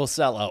said we'll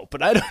sell out,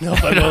 but I don't know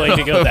if I'm willing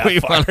to go that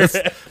far.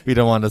 We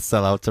don't want to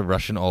sell out to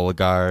Russian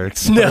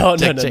oligarchs. No.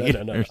 But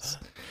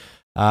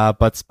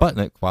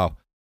Sputnik, wow.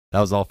 That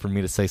was all for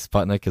me to say.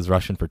 Sputnik is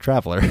Russian for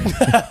traveler.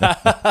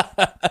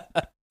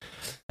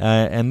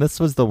 And this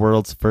was the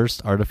world's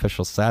first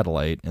artificial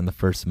satellite and the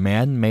first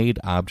man-made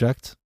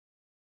object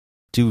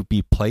to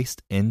be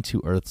placed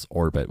into Earth's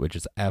orbit, which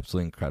is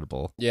absolutely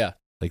incredible. Yeah.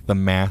 Like the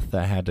math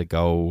that had to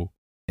go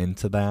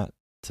into that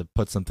to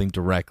put something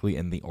directly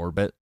in the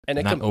orbit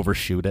and not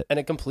overshoot it. And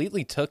it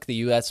completely took the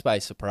U.S. by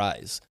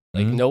surprise.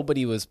 Like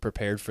nobody was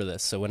prepared for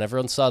this. So when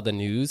everyone saw the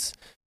news,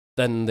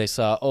 then they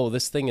saw, oh,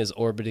 this thing is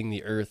orbiting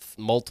the Earth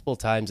multiple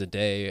times a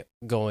day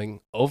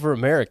going over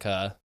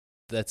America.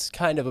 That's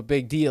kind of a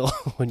big deal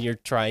when you're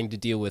trying to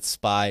deal with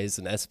spies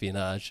and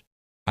espionage.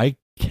 I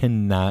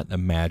cannot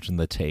imagine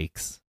the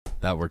takes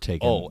that were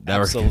taken. Oh,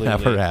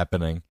 that were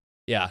happening.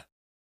 Yeah.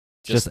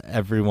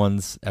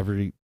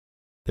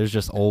 There's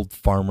just old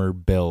farmer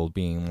Bill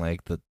being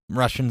like, the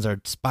Russians are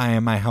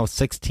spying my house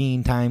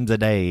 16 times a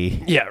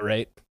day. Yeah,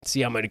 right.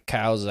 See how many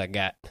cows I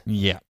got.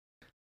 Yeah.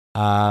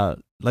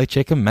 Like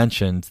Jacob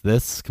mentioned,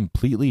 this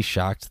completely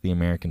shocked the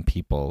American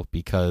people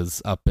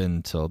because up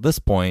until this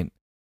point,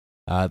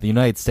 the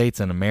United States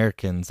and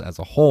Americans as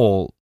a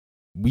whole,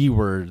 we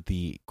were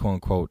the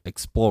quote-unquote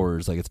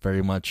explorers. Like, it's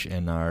very much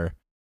in our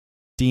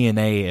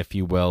DNA, if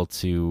you will,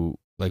 to,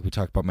 like we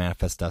talked about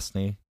Manifest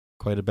Destiny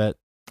quite a bit.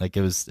 Like,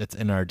 it's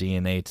in our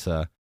DNA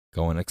to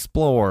go and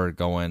explore,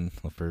 go and,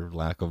 for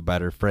lack of a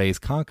better phrase,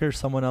 conquer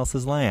someone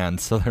else's land.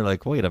 So they're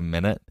like, wait a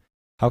minute.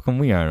 How come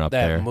we aren't up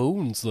there? That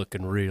moon's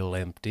looking real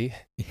empty.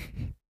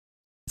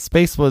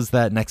 Space was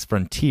that next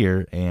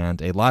frontier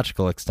and a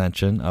logical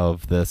extension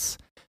of this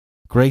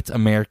great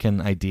American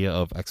idea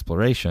of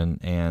exploration.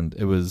 And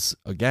it was,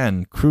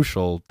 again,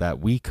 crucial that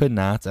we could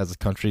not, as a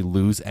country,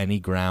 lose any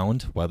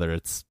ground, whether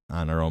it's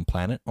on our own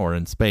planet or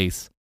in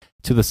space,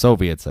 to the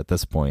Soviets at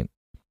this point.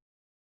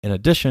 In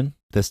addition,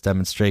 this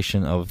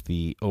demonstration of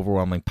the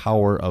overwhelming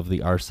power of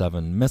the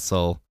R-7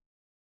 missile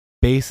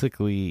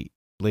basically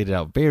laid it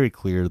out very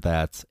clear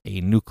that a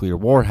nuclear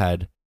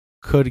warhead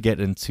could get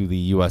into the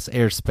U.S.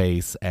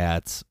 airspace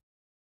at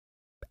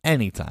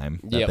any time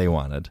that they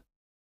wanted.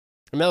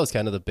 And that was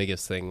kind of the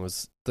biggest thing,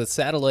 was the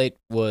satellite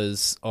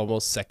was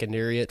almost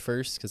secondary at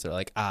first because they're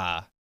like,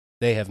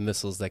 they have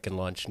missiles that can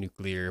launch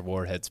nuclear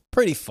warheads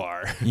pretty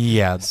far.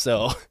 Yeah.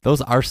 So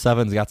those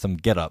R7s got some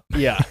get up.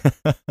 Yeah.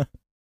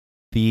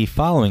 The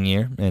following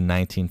year, in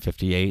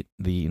 1958,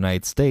 the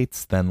United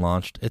States then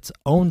launched its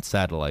own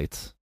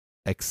satellite,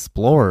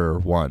 Explorer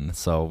 1.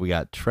 So we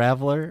got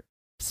Traveler,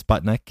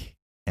 Sputnik,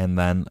 and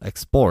then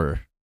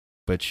Explorer,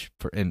 which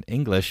in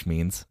English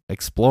means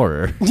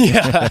explorer.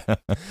 Yeah.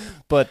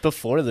 But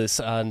before this,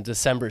 on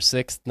December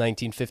 6th,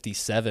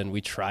 1957,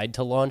 we tried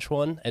to launch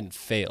one and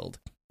failed.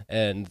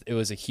 And it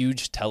was a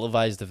huge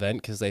televised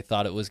event because they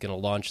thought it was going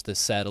to launch this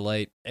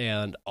satellite,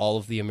 and all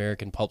of the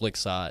American public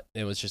saw it.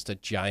 It was just a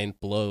giant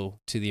blow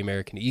to the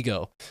American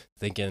ego,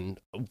 thinking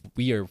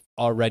we are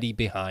already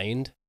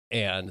behind,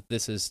 and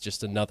this is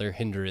just another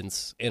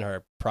hindrance in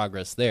our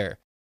progress there.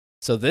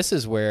 So this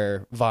is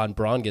where von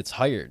Braun gets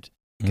hired,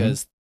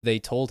 because they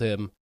told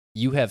him,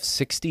 you have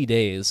 60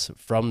 days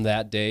from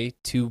that day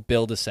to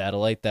build a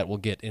satellite that will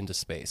get into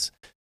space.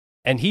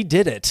 And he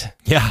did it.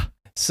 Yeah.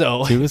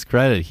 So to his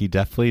credit, he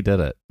definitely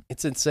did it.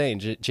 It's insane.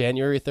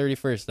 January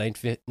 31st,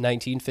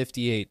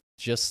 1958,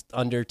 just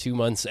under 2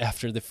 months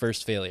after the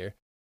first failure.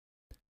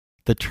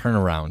 The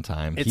turnaround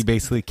time. He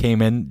basically came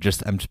in,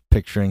 I'm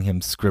picturing him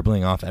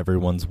scribbling off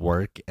everyone's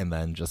work and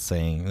then just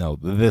saying, no,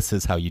 this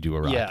is how you do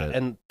a rocket. Yeah,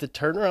 and the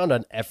turnaround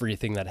on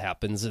everything that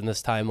happens in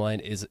this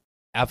timeline is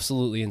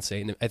absolutely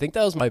insane. I think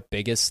that was my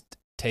biggest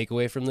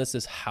takeaway from this,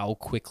 is how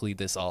quickly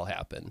this all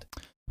happened.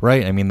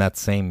 Right. I mean, that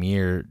same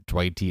year,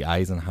 Dwight D.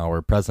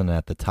 Eisenhower, president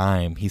at the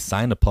time, he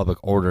signed a public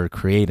order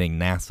creating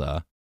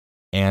NASA,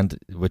 and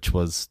which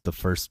is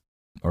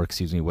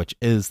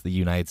the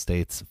United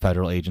States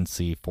Federal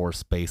Agency for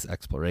Space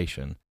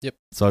Exploration. Yep.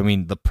 So, I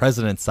mean, the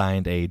president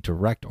signed a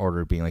direct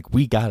order being like,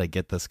 we got to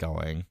get this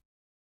going,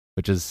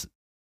 which is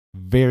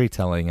very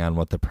telling on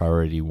what the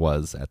priority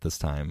was at this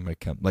time,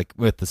 like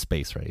with the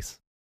space race.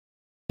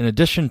 In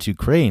addition to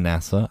creating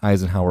NASA,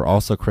 Eisenhower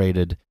also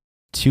created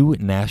 2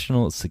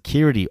 national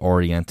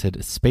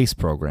security-oriented space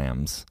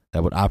programs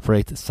that would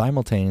operate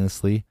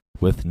simultaneously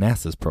with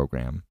NASA's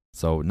program.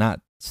 So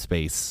not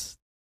Space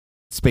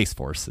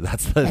Force.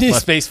 That's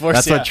Space Force.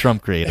 That's what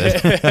Trump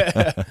created.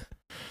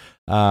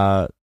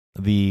 One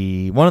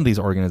of these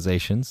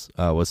organizations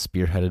was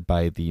spearheaded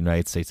by the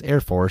United States Air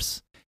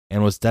Force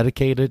and was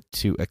dedicated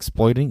to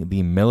exploiting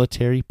the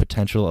military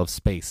potential of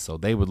space. So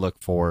they would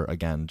look for,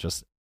 again,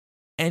 just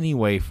any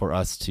way for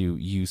us to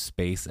use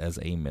space as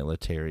a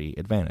military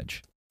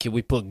advantage. Can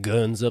we put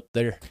guns up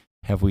there?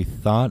 Have we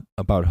thought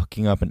about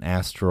hooking up an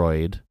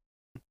asteroid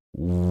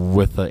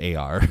with the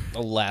AR?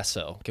 A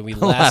lasso. Can we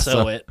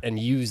lasso it and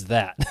use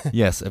that?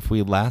 Yes, if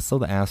we lasso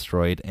the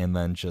asteroid and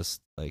then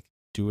just like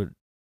do it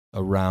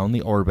around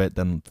the orbit,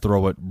 then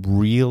throw it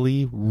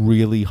really,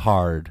 really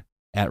hard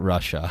at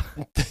Russia.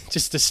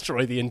 Just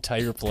destroy the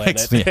entire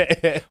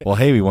planet. Well,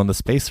 hey, we won the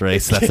space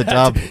race. That's a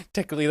dub.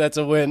 Technically, that's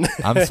a win.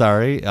 I'm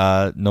sorry.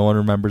 No one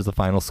remembers the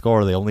final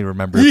score. They only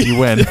remember if you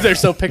win.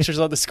 There's no pictures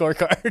on the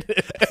scorecard.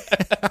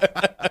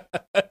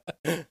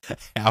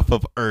 Half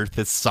of Earth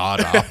is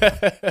sawed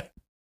off.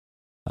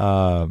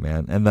 Oh,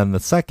 man. And then the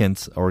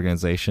second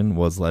organization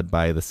was led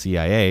by the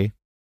CIA,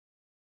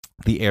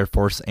 the Air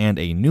Force, and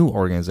a new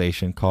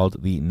organization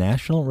called the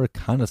National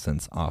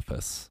Reconnaissance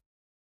Office.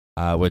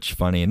 Which,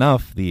 funny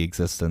enough, the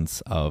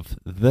existence of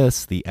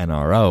this, the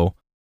NRO,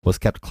 was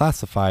kept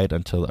classified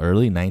until the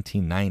early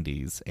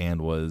 1990s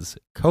and was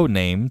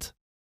codenamed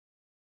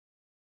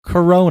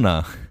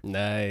Corona.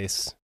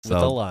 Nice. With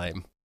a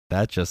lime.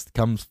 That just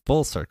comes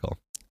full circle.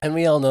 And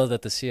we all know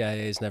that the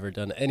CIA's never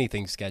done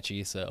anything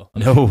sketchy, so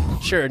no,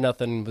 sure,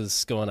 nothing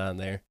was going on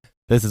there.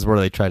 This is where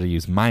they try to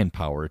use mind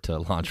power to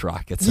launch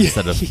rockets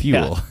instead of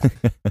fuel.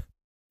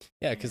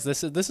 Yeah, because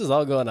this is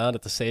all going on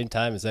at the same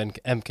time as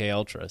MK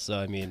Ultra. So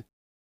I mean,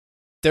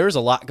 there's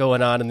a lot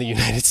going on in the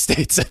United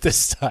States at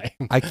this time.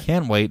 I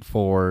can't wait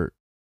for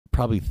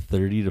probably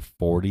 30 to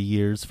 40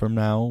 years from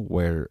now,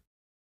 where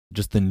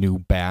just the new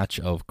batch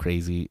of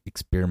crazy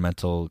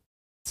experimental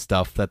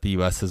stuff that the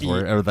U.S. is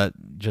or that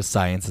just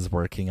science is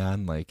working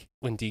on, like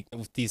when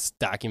these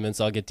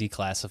documents all get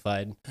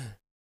declassified.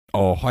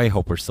 Oh, I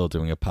hope we're still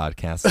doing a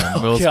podcast.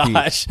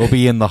 Gosh. We'll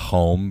be in the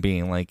home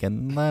being like,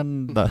 and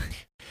then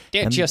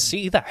Did you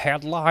see the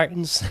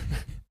headlines?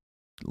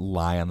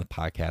 Lie on the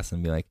podcast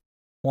and be like,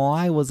 well,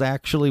 I was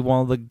actually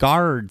one of the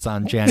guards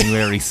on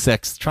January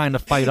 6th trying to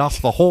fight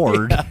off the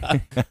horde. Yeah.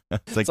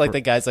 It's like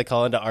the guys that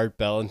call into Art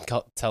Bell and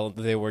tell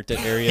them they worked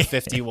at Area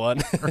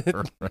 51.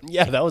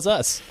 Yeah, that was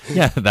us.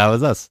 Yeah, that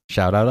was us.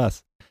 Shout out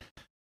us.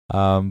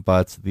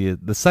 But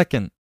the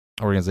second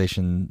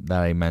organization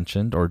that I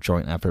mentioned, or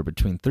joint effort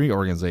between 3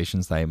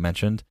 organizations that I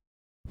mentioned,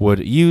 would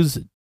use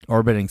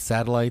orbiting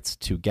satellites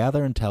to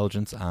gather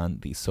intelligence on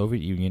the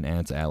Soviet Union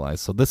and its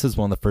allies. So this is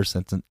one of the first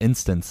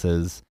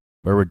instances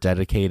where we're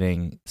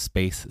dedicating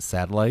space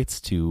satellites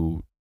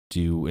to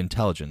do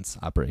intelligence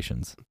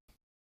operations.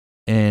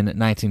 In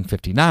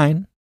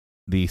 1959,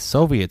 the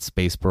Soviet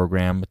space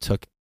program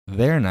took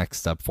their next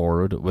step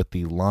forward with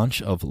the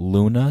launch of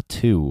Luna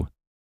 2,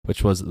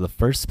 which was the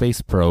first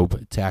space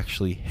probe to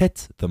actually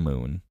hit the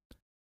moon.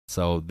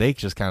 So they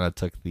just kind of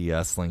took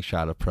the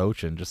slingshot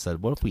approach and just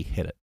said, what if we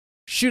hit it?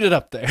 Shoot it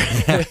up there.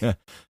 Do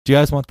you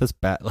guys want this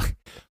back? Like,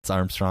 it's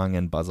Armstrong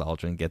and Buzz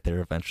Aldrin get there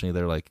eventually.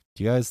 They're like,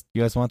 do you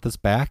guys want this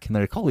back? And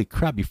they're like, holy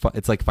crap!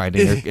 It's like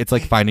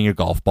finding your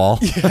golf ball.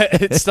 Yeah,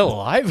 it's still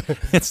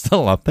alive. It's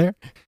still up there.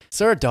 Is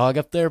there a dog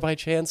up there by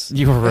chance?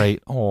 You were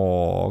right.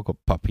 Oh, good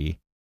puppy.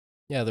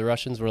 Yeah, the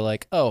Russians were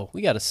like, oh,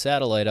 we got a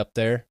satellite up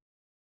there.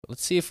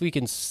 Let's see if we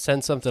can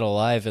send something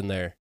alive in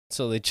there.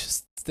 So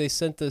they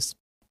sent this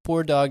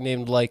poor dog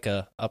named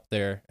Laika up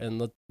there,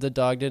 and the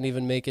dog didn't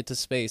even make it to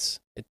space.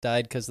 It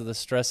died because of the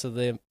stress of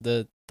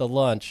the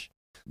launch.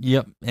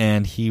 Yep,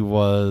 and he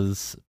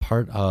was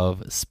part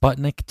of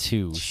Sputnik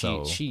 2.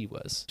 She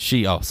was.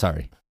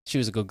 Sorry. She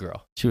was a good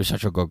girl. She was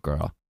such a good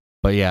girl.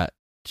 But yeah,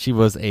 she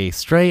was a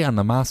stray on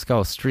the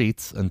Moscow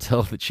streets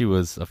until she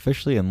was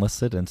officially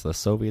enlisted into the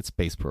Soviet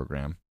space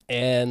program.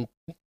 And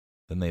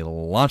then they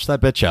launched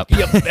that bitch up.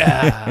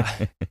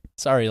 Yep.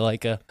 Sorry,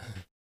 Laika.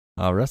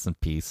 Rest in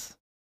peace.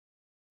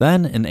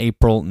 Then in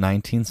April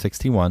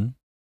 1961,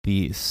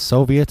 the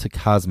Soviet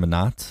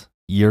cosmonaut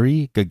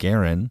Yuri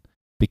Gagarin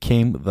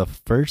became the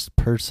first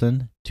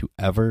person to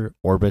ever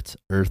orbit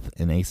Earth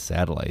in a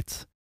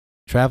satellite,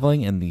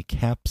 traveling in the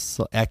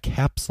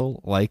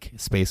capsule-like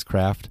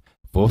spacecraft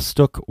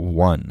Vostok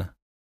 1.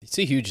 It's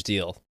a huge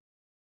deal.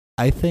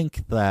 I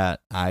think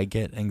that I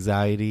get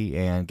anxiety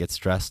and get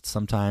stressed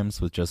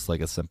sometimes with just like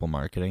a simple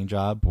marketing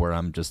job where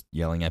I'm just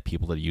yelling at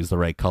people to use the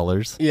right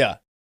colors. Yeah.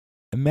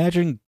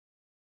 Imagine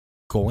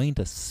going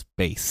to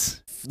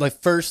space.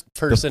 Like first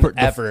person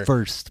ever.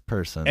 First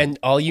person. And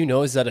all you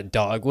know is that a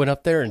dog went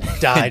up there and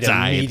died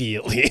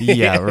immediately.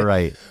 Yeah,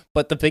 right.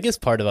 But the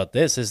biggest part about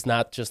this is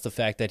not just the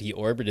fact that he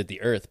orbited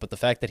the Earth, but the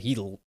fact that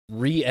he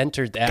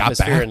re-entered the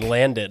atmosphere and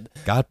landed.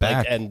 Got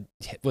back. And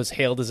was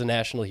hailed as a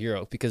national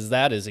hero, because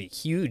that is a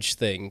huge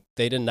thing.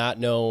 They did not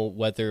know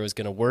whether it was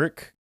going to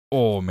work.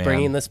 Oh, man.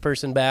 Bringing this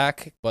person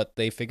back, but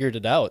they figured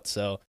it out.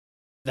 So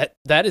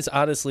that is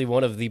honestly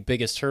one of the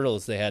biggest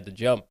hurdles they had to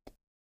jump.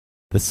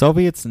 The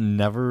Soviets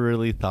never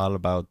really thought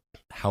about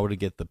how to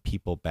get the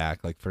people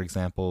back. Like, for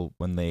example,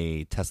 when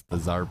they tested the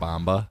Tsar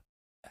Bomba,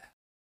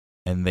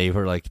 and they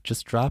were like,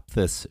 just drop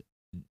this,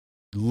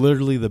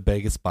 literally the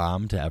biggest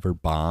bomb to ever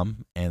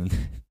bomb, and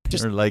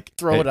just like,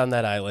 throw it on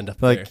that island up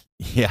there.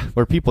 Yeah,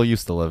 where people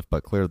used to live,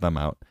 but clear them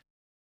out.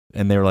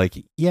 And they were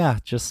like, yeah,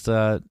 just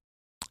try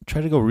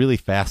to go really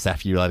fast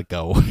after you let it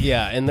go.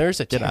 Yeah, and there's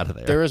get out of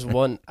there. There is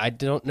one, I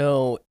don't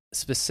know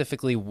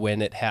specifically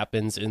when it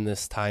happens in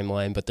this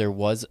timeline, but there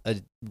was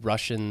a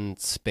Russian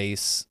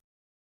space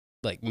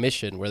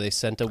mission where they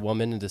sent a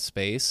woman into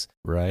space.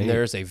 Right. And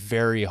there's a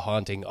very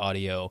haunting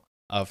audio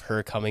of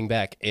her coming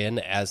back in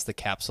as the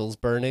capsule's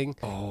burning.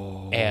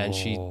 Oh. And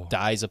she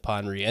dies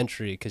upon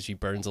re-entry because she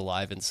burns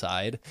alive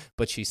inside.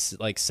 But she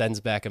sends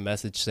back a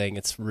message saying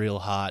it's real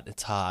hot.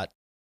 It's hot.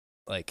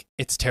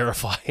 It's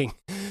terrifying.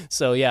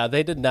 So yeah,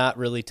 they did not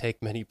really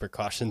take many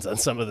precautions on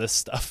some of this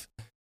stuff.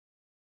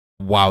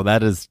 Wow,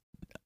 that is,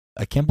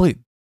 I can't believe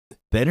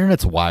the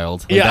internet's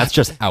wild. Yeah, that's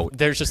just out.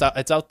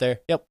 It's out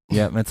there. Yep.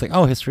 Yeah, it's like,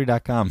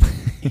 history.com.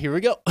 Here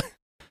we go.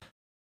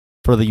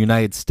 For the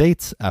United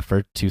States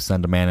effort to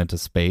send a man into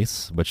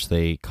space, which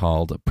they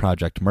called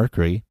Project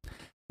Mercury,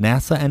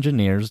 NASA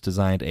engineers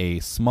designed a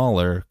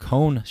smaller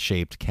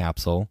cone-shaped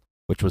capsule,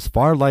 which was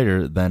far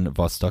lighter than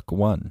Vostok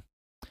 1.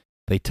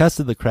 They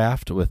tested the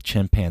craft with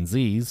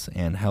chimpanzees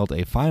and held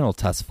a final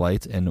test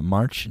flight in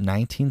March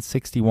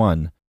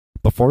 1961,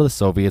 before the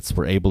Soviets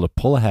were able to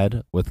pull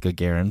ahead with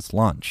Gagarin's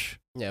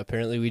launch. Yeah,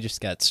 apparently we just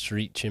got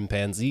street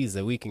chimpanzees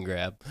that we can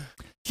grab.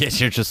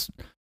 Yes, you're just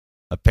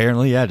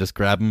apparently, just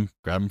grab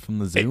them from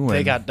the zoo.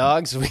 They got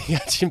dogs, we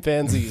got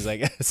chimpanzees, I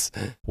guess.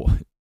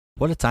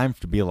 What a time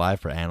to be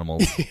alive for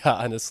animals. Yeah,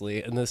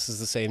 honestly, and this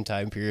is the same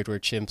time period where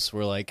chimps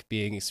were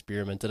being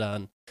experimented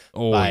on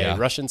by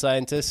Russian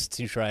scientists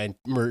to try and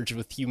merge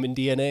with human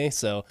DNA.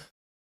 So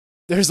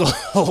there's a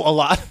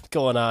lot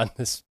going on.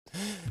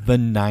 The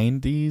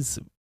 90s.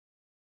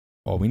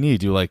 Well, we need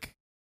to do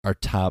our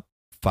top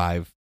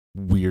 5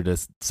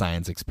 weirdest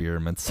science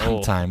experiments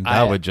sometime.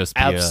 That would just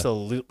be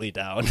absolutely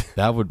down.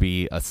 That would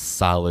be a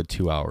solid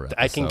 2-hour episode.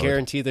 I can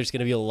guarantee there's going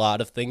to be a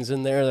lot of things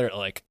in there that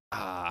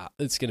are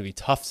it's going to be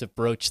tough to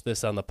broach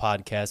this on the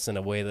podcast in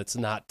a way that's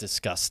not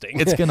disgusting.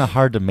 It's going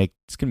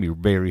to be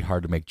very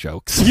hard to make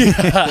jokes.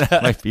 Yeah.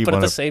 But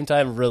at the same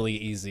time, really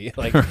easy.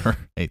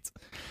 Right.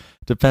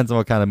 Depends on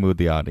what kind of mood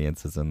the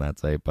audience is in that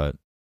day. But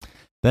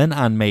then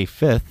on May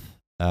 5th,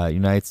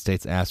 United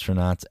States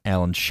astronaut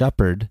Alan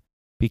Shepard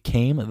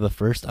became the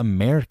first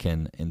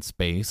American in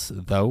space,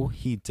 though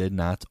he did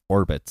not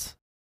orbit.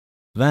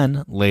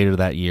 Then, later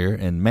that year,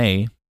 in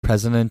May,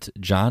 President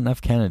John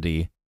F.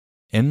 Kennedy,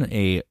 in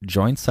a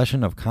joint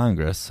session of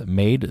Congress,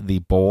 made the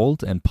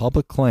bold and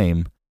public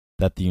claim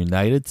that the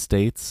United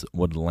States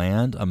would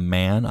land a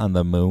man on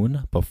the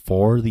moon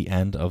before the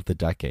end of the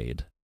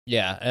decade.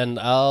 Yeah, and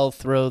I'll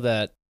throw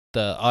that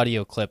the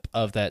audio clip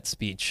of that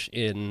speech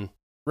in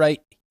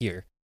right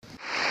here.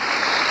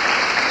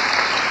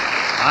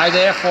 I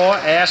therefore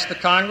ask the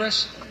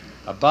Congress,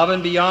 above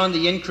and beyond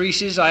the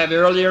increases I have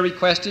earlier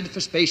requested for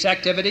space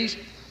activities,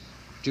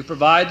 to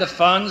provide the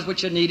funds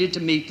which are needed to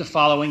meet the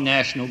following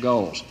national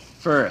goals.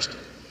 First,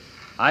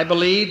 I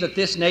believe that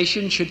this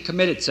nation should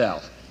commit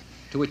itself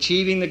to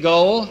achieving the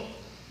goal,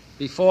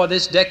 before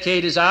this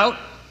decade is out,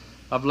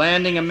 of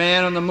landing a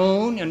man on the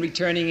moon and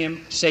returning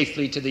him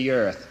safely to the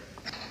Earth.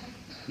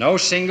 No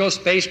single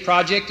space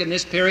project in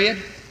this period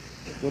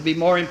will be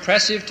more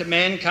impressive to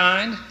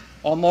mankind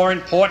or more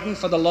important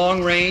for the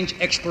long-range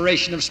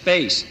exploration of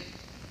space,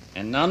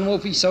 and none will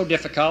be so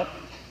difficult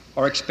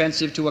or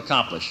expensive to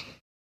accomplish.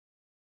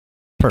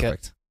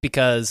 Perfect.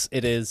 Because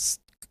it is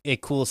a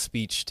cool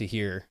speech to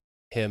hear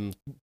him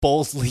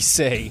boldly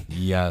say,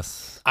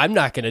 Yes. I'm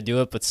not going to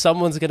do it, but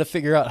someone's going to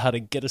figure out how to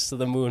get us to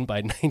the moon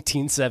by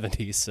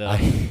 1970. So,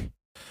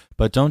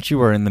 But don't you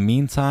worry. In the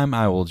meantime,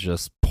 I will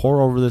just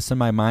pour over this in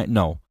my mind.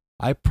 No,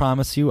 I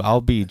promise you,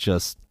 I'll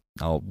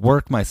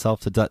work myself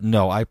to death.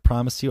 No, I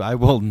promise you, I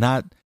will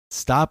not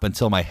stop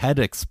until my head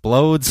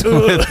explodes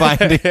with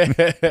finding.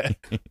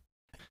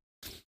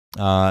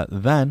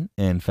 Then,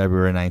 in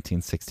February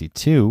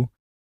 1962,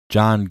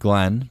 John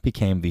Glenn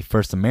became the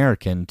first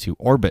American to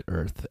orbit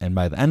Earth, and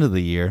by the end of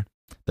the year,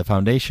 the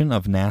foundation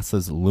of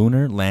NASA's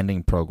lunar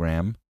landing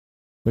program,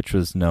 which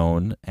was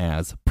known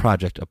as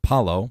Project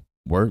Apollo,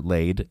 were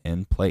laid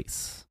in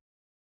place.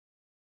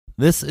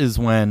 This is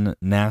when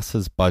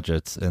NASA's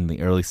budgets in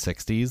the early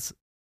 60s,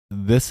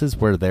 this is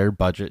where their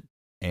budget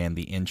and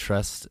the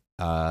interest,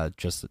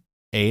 just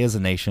as a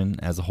nation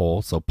as a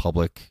whole, so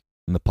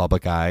in the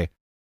public eye,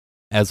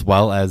 as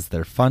well as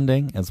their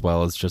funding, as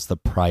well as just the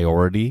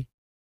priority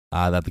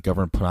that the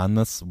government put on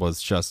this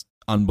was just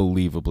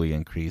unbelievably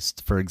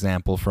increased. For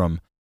example, from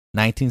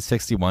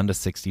 1961 to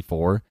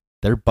 64,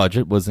 their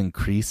budget was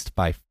increased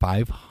by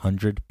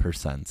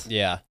 500%.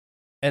 yeah.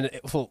 And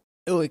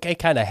it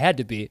kind of had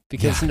to be,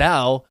 because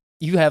now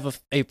you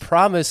have a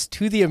promise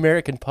to the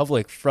American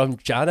public from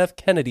John F.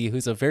 Kennedy,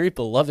 who's a very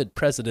beloved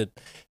president,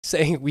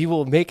 saying we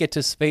will make it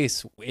to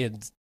space in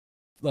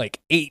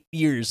like 8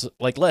 years,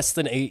 like less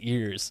than 8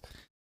 years.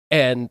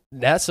 And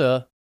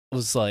NASA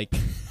was like,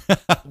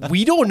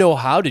 we don't know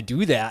how to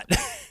do that.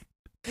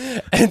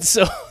 And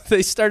so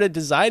they started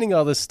designing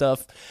all this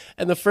stuff.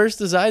 And the first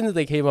design that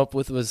they came up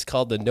with was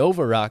called the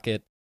Nova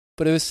rocket.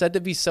 But it was said to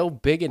be so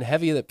big and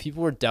heavy that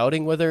people were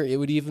doubting whether it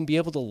would even be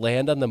able to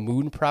land on the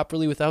moon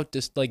properly without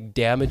just like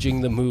damaging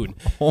the moon.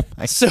 Oh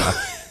my God.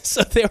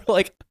 So they were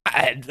like,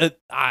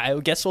 I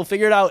guess we'll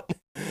figure it out.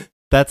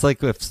 That's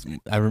like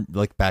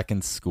like back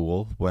in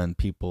school when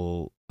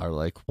people are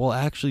like, well,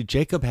 actually,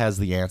 Jacob has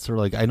the answer.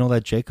 Like, I know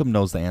that Jacob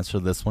knows the answer to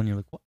this one. You're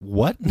like,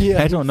 what?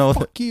 Yeah, I don't know.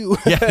 Fuck you.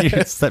 Yeah, you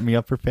just set me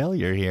up for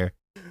failure here.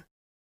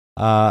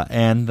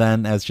 And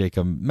then, as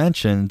Jacob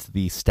mentioned,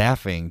 the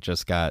staffing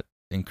just got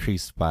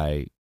increased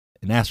by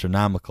an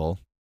astronomical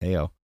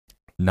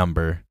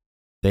number.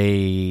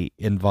 They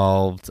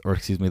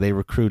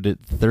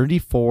recruited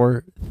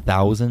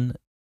 34,000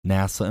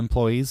 NASA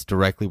employees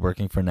directly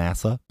working for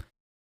NASA,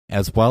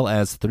 as well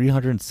as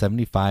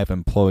 375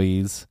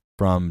 employees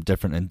from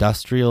different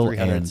industrial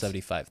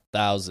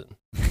 375,000.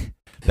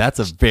 That's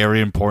a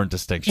very important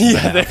distinction.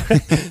 Yeah,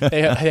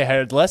 they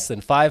had less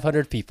than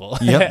 500 people.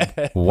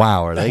 Yep.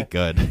 Wow, are they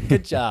good?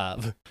 Good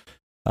job.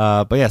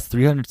 But yes,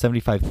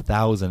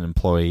 375,000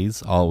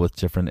 employees, all with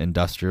different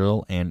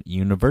industrial and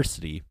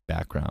university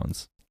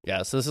backgrounds.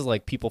 Yeah, so this is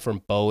like people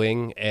from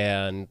Boeing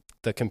and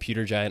the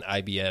computer giant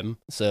IBM.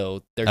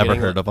 So they're Ever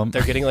heard of them?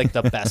 They're getting like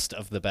the best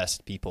of the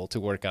best people to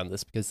work on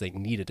this because they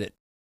needed it.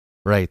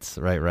 Right.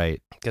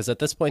 Because at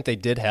this point, they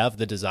did have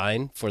the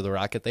design for the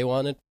rocket they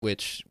wanted,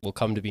 which will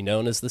come to be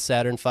known as the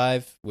Saturn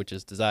V, which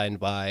is designed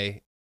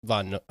by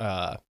von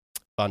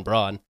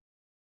Braun.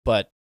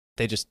 But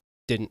they just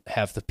didn't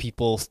have the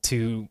people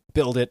to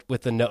build it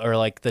with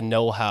the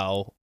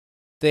know-how.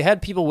 They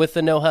had people with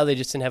the know-how, they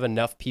just didn't have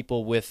enough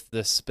people with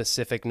the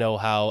specific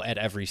know-how at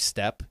every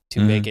step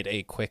to make it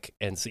a quick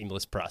and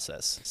seamless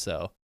process.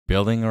 So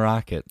building a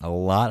rocket, a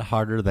lot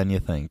harder than you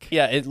think.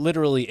 yeah, it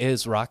literally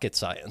is rocket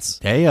science.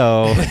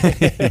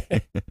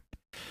 Heyo.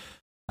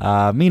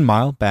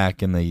 Meanwhile,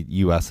 back in the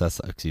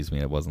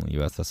it wasn't the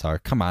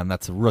USSR. Come on,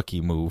 that's a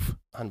rookie move.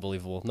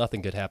 Unbelievable.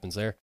 Nothing good happens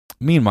there.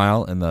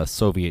 Meanwhile, in the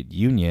Soviet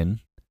Union,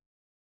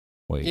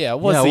 What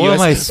what am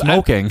I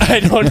smoking?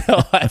 I don't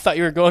know. I thought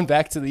you were going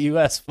back to the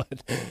U.S.,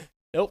 but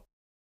nope.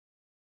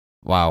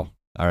 Wow.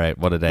 All right,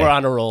 what a day. We're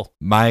on a roll.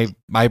 My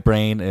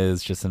brain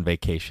is just in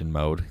vacation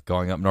mode,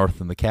 going up north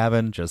in the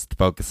cabin, just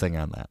focusing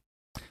on that.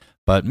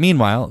 But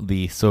meanwhile,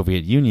 the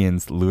Soviet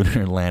Union's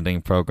lunar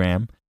landing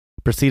program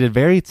proceeded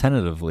very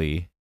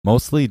tentatively,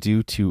 mostly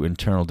due to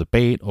internal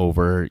debate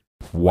over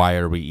why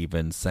are we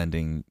even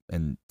sending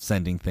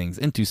things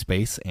into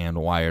space and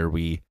why are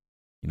we,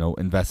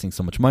 investing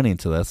so much money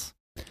into this,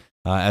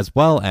 as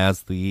well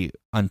as the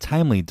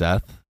untimely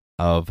death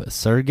of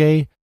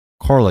Sergei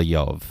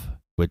Korolyov,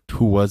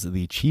 who was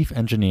the chief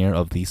engineer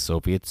of the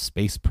Soviet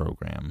space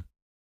program.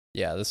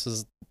 Yeah, this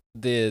is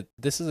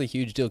this is a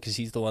huge deal because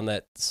he's the one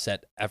that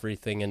set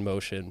everything in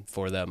motion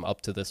for them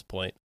up to this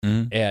point.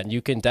 Mhm. And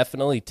you can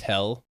definitely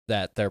tell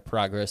that their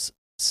progress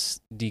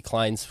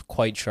declines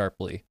quite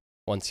sharply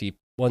once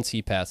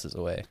he passes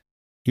away.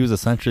 He was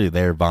essentially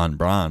their Von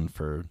Braun,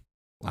 for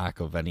lack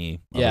of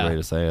any other way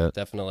to say it.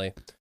 Definitely.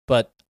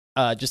 But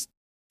just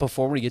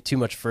before we get too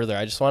much further,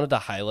 I just wanted to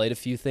highlight a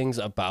few things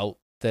about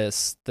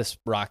this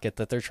rocket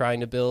that they're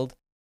trying to build,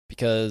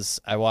 because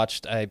I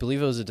watched, I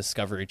believe it was a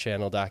Discovery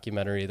Channel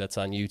documentary that's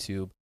on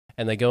YouTube,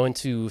 and they go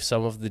into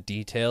some of the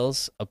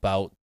details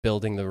about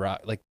building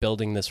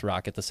building this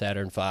rocket, the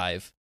Saturn V,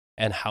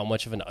 and how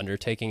much of an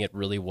undertaking it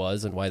really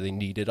was and why they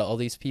needed all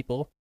these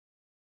people.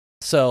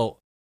 So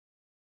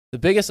the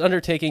biggest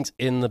undertakings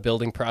in the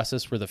building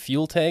process were the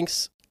fuel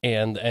tanks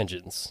and the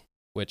engines,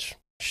 which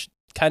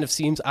kind of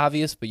seems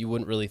obvious, but you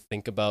wouldn't really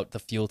think about the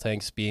fuel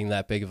tanks being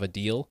that big of a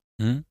deal.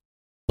 Mhm.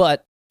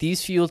 But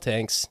these fuel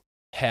tanks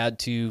had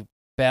to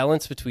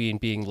balance between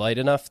being light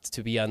enough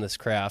to be on this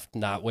craft,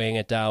 not weighing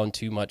it down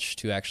too much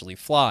to actually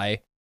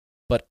fly,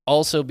 but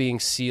also being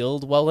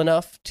sealed well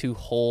enough to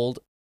hold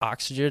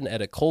oxygen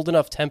at a cold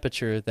enough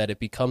temperature that it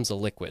becomes a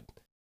liquid.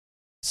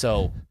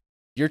 So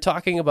you're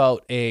talking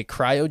about a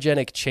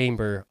cryogenic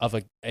chamber of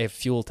a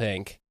fuel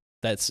tank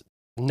that's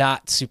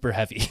not super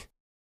heavy,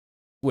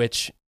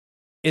 which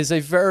is a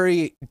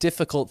very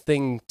difficult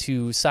thing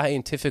to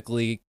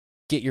scientifically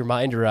get your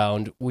mind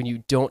around when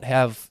you don't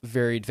have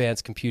very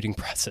advanced computing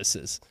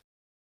processes.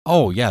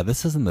 Oh, yeah,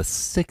 this is in the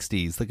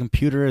 60s. The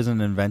computer isn't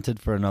invented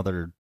for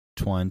another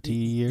 20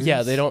 years?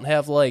 Yeah, they don't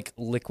have like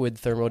liquid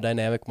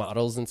thermodynamic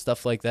models and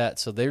stuff like that.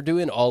 So they're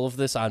doing all of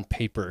this on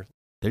paper.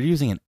 They're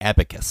using an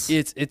abacus.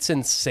 It's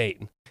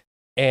insane.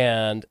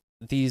 And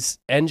these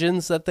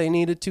engines that they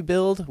needed to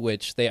build,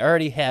 which they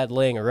already had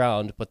laying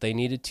around, but they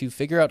needed to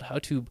figure out how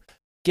to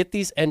get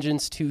these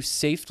engines to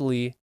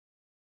safely,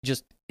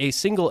 just a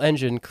single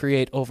engine,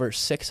 create over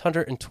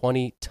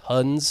 620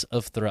 tons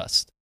of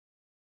thrust.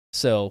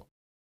 So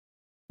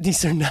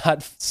these are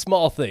not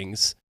small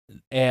things.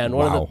 And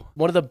Wow.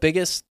 one of the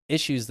biggest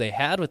issues they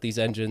had with these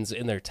engines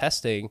in their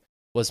testing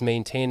was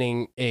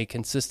maintaining a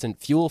consistent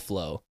fuel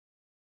flow,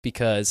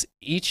 because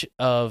each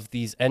of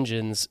these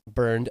engines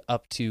burned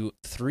up to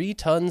 3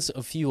 tons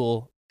of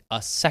fuel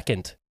a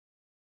second.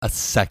 A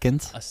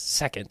second? A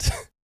second.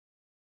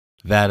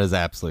 That is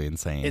absolutely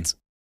insane.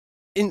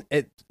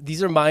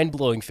 These are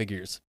mind-blowing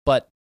figures,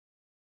 but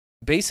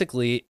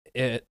basically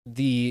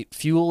the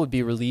fuel would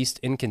be released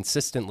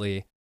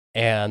inconsistently,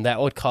 and that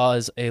would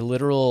cause a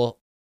literal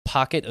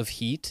pocket of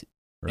heat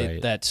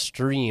right. that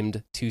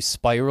streamed to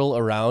spiral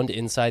around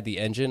inside the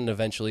engine, and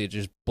eventually it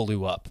just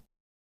blew up.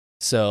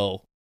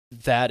 So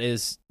that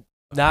is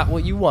not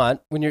what you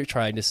want when you're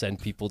trying to send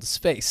people to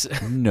space.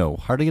 No,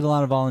 hard to get a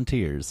lot of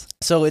volunteers.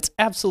 So it's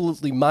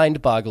absolutely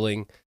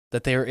mind-boggling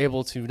that they are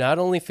able to not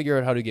only figure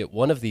out how to get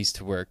one of these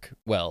to work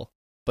well,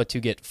 but to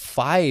get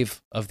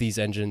 5 of these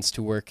engines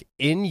to work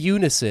in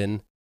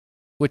unison,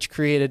 which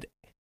created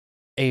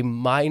a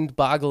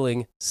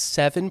mind-boggling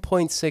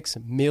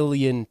 7.6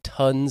 million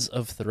tons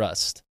of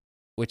thrust,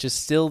 which is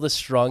still the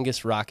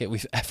strongest rocket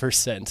we've ever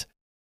sent.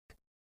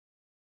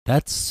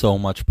 That's so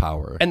much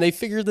power. And they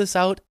figured this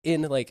out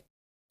in like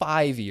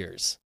 5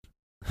 years.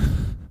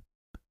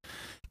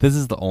 This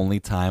is the only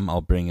time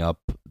I'll bring up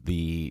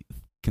the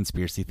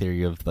conspiracy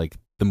theory of like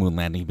the moon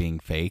landing being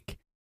fake,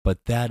 but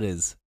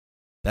that's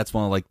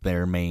one of like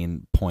their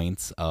main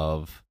points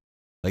of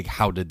like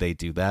how did they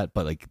do that,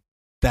 but like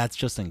that's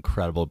just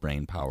incredible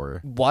brain power.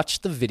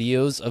 Watch the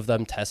videos of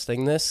them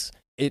testing this.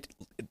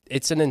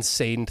 It's an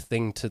insane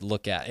thing to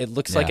look at. It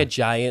looks like a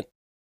giant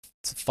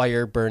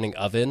fire burning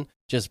oven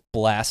just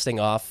blasting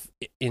off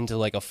into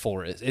like a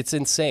forest. It's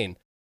insane.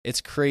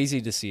 It's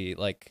crazy to see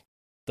like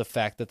the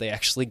fact that they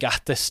actually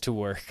got this to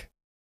work.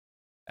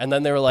 And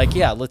then they were like,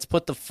 yeah, let's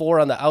put the 4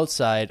 on the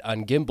outside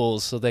on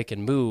gimbals so they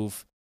can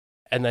move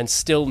and then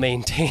still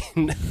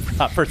maintain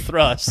proper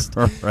thrust.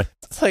 Right.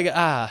 It's like,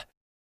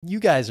 you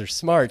guys are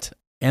smart.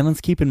 And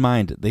let's keep in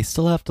mind, they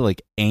still have to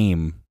like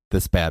aim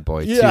this bad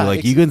boy too. Yeah,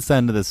 Like you can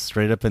send this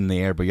straight up in the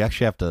air, but you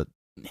actually have to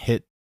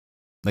hit,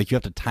 like you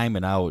have to time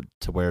it out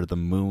to where the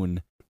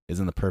moon is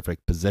in the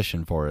perfect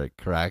position for it,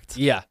 correct?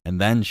 Yeah. And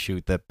then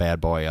shoot that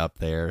bad boy up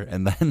there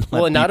and then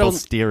let people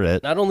steer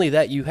it. Not only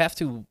that, you have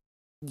to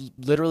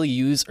literally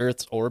use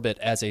Earth's orbit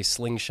as a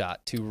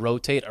slingshot to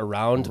rotate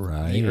around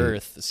the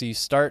Earth. So you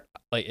start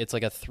like it's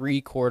like a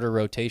 3/4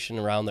 rotation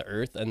around the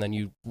Earth, and then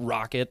you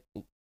rocket,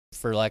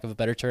 for lack of a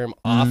better term,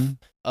 off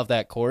of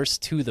that course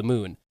to the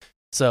moon.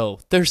 So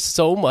there's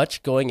so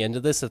much going into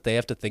this that they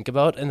have to think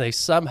about, and they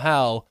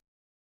somehow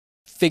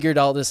figured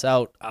all this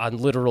out on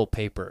literal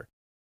paper.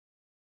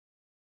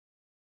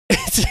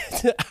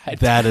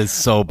 That is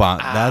so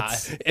bomb.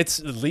 It's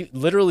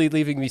literally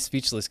leaving me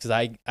speechless, because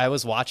I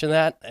was watching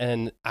that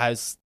and I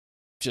was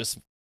just,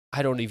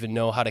 I don't even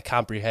know how to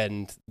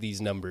comprehend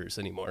these numbers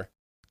anymore.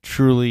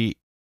 Truly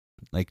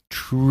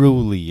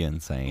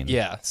insane.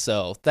 Yeah,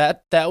 so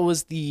that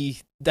was the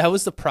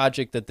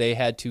project that they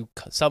had to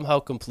somehow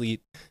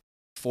complete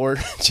for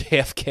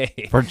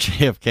JFK. For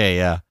JFK,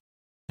 yeah.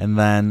 And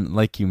then,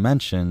 like you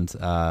mentioned,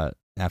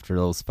 after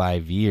those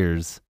 5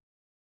 years,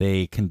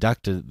 they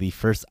conducted the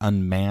first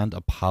unmanned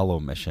Apollo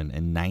mission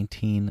in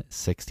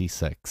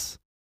 1966,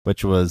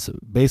 which was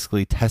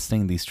basically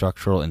testing the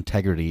structural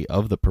integrity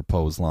of the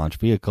proposed launch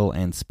vehicle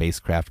and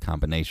spacecraft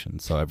combination.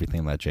 So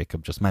everything that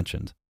Jacob just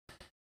mentioned.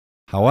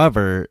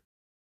 However,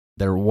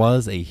 there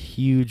was a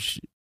huge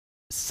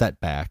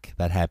setback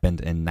that happened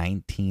in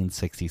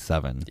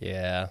 1967.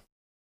 Yeah.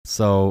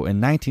 So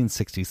in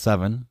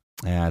 1967,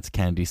 at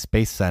Kennedy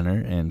Space Center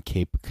in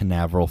Cape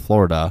Canaveral,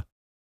 Florida,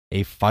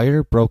 a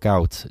fire broke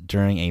out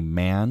during a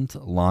manned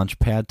launch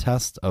pad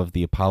test of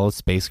the Apollo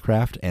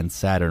spacecraft and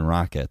Saturn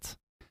rocket.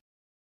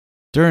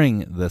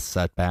 During this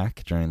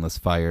setback, during this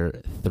fire,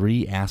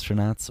 3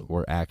 astronauts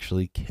were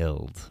actually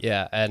killed.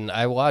 Yeah, and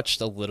I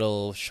watched a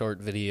little short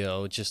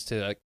video just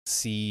to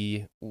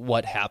see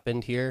what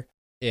happened here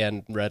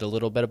and read a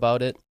little bit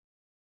about it.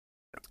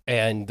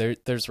 And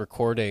there's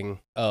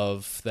recording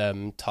of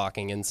them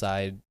talking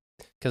inside,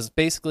 because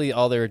basically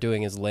all they were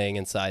doing is laying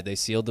inside. They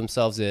sealed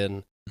themselves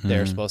in.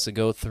 They're supposed to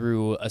go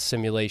through a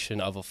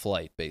simulation of a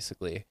flight,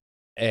 basically.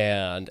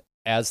 And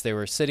as they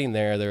were sitting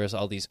there, there was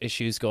all these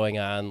issues going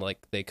on. Like,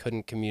 they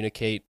couldn't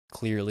communicate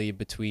clearly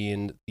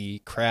between the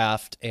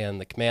craft and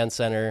the command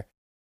center.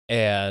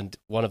 And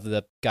one of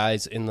the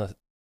guys in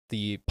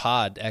the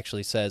pod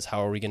actually says,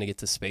 how are we going to get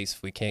to space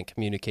if we can't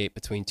communicate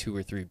between 2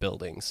 or 3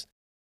 buildings?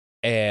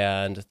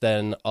 And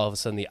then all of a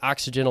sudden the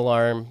oxygen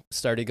alarm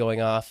started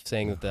going off,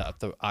 saying that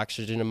the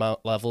oxygen amount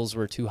levels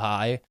were too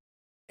high.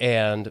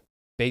 And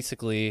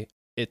basically,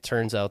 it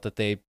turns out that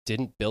they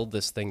didn't build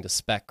this thing to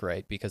spec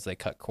right because they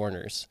cut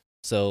corners.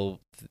 So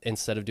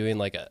instead of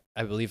doing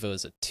I believe it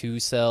was a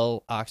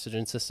 2-cell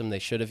oxygen system they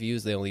should have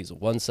used, they only used a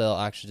 1-cell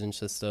oxygen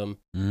system.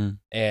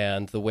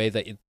 And the way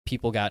that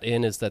people got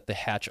in is that the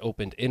hatch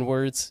opened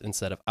inwards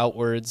instead of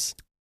outwards.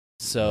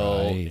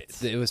 So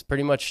it was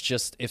pretty much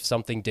just, if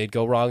something did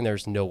go wrong,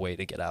 there's no way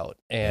to get out.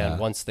 And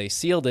once they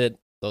sealed it,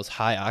 those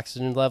high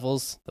oxygen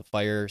levels, the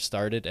fire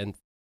started and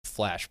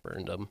flash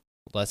burned them.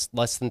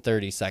 Less than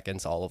 30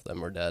 seconds, all of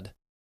them were dead.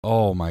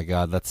 Oh my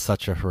God, that's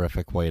such a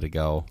horrific way to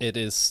go. It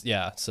is,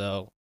 yeah.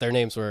 So their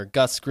names were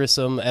Gus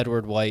Grissom,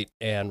 Edward White,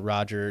 and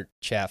Roger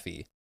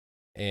Chaffee.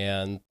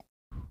 And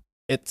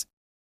it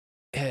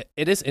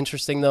is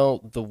interesting,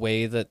 though, the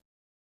way that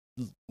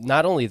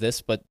not only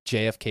this, but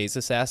JFK's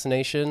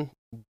assassination,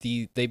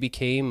 they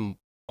became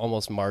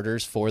almost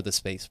martyrs for the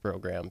space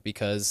program,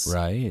 because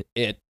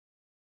it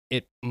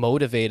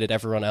motivated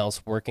everyone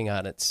else working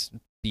on it to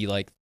be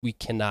like, we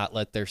cannot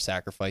let their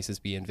sacrifices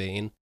be in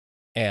vain.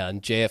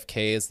 And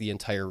JFK is the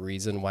entire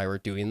reason why we're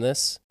doing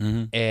this.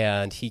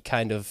 And he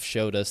kind of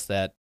showed us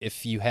that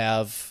if you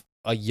have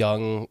a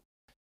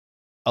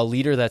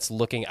leader that's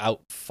looking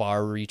out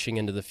far reaching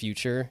into the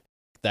future,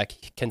 that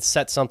can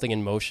set something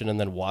in motion and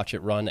then watch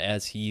it run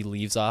as he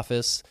leaves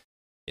office,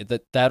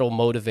 that'll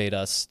motivate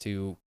us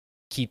to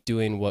keep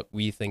doing what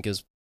we think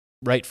is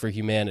right for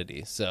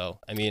humanity. So,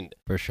 I mean,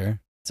 for sure,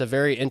 it's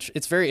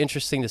very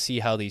interesting to see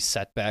how these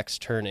setbacks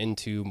turn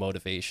into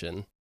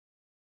motivation.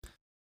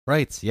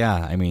 Right. Yeah.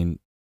 I mean,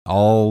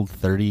 all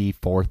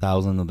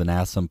 34,000 of the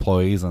NASA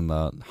employees and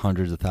the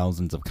hundreds of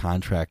thousands of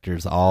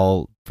contractors,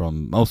 all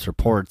from most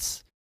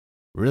reports,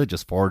 really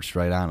just forged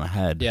right on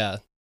ahead. Yeah.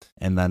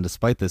 And then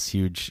despite this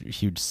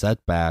huge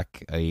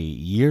setback, a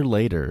year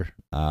later,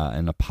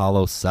 in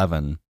Apollo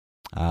 7,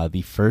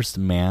 the first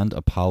manned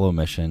Apollo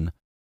mission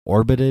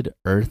orbited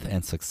Earth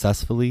and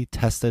successfully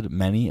tested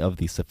many of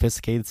the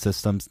sophisticated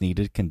systems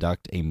needed to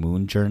conduct a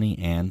moon journey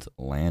and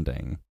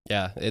landing.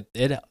 Yeah,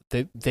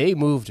 they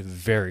moved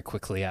very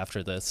quickly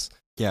after this.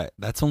 Yeah,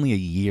 that's only a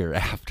year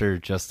after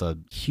just a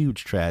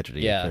huge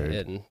tragedy occurred.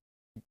 And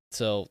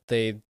so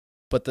that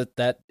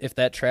if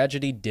that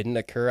tragedy didn't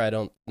occur, I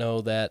don't know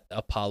that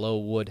Apollo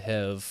would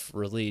have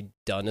really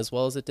done as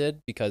well as it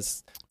did,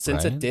 because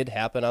since it did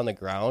happen on the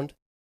ground,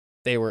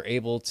 they were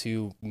able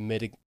to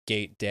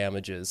mitigate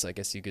damages, I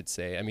guess you could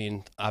say. I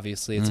mean,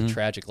 obviously it's a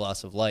tragic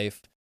loss of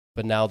life,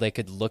 but now they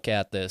could look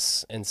at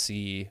this and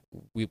see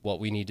what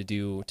we need to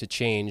do to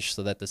change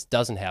so that this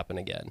doesn't happen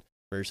again.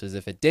 Versus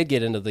if it did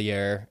get into the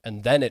air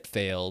and then it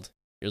failed,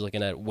 you're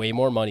looking at way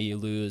more money you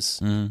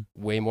lose,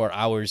 way more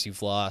hours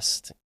you've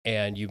lost,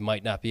 and you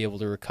might not be able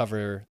to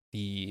recover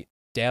the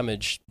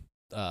damage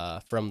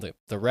from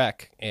the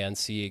wreck and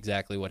see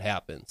exactly what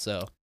happened.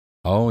 So,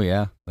 oh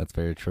yeah, that's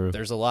very true.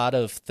 There's a lot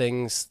of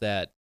things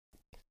that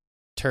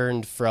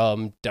turned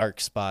from dark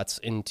spots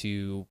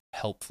into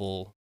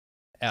helpful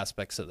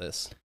aspects of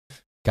this.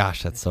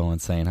 Gosh, that's so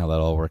insane how that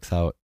all works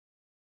out.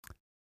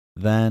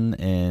 Then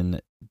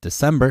in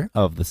December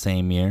of the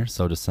same year,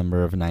 so December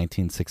of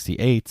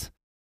 1968,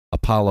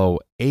 Apollo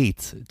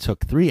 8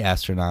 took 3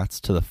 astronauts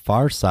to the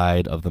far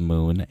side of the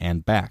moon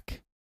and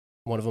back.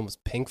 One of them was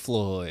Pink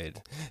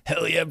Floyd.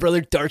 Hell yeah,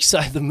 brother, Dark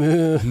Side of the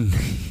Moon.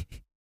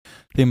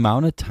 The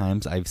amount of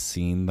times I've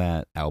seen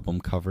that album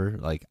cover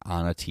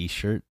on a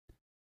t-shirt,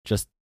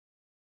 just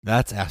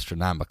that's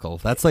astronomical.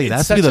 That's be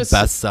the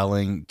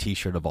best-selling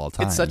t-shirt of all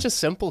time. It's such a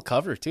simple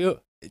cover too.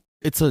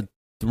 It's a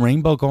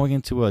rainbow going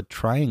into a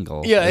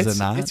triangle. Yeah, is it's- it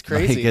not? it's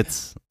crazy. Like,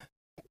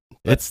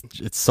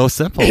 it's so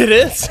simple. It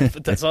is,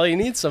 but that's all you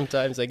need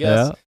sometimes, I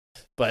guess.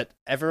 Yeah. But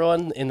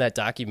everyone in that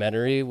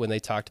documentary, when they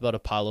talked about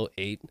Apollo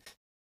 8,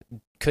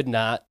 could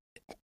not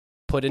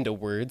put into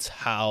words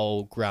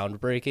how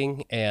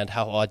groundbreaking and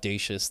how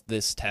audacious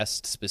this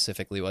test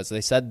specifically was.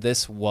 They said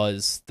this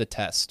was the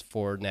test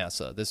for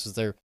NASA. This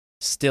was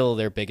still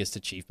their biggest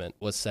achievement,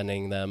 was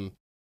sending them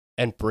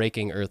and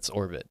breaking Earth's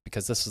orbit,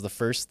 because this was the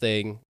first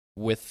thing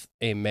with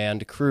a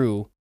manned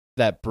crew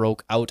that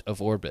broke out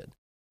of orbit,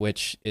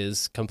 which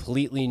is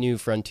completely new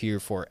frontier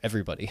for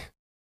everybody.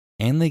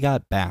 And they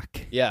got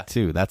back. Yeah.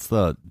 Too. That's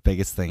the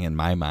biggest thing in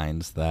my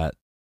mind, that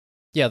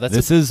Yeah,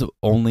 this is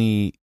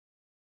only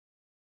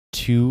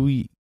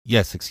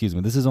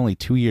this is only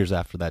 2 years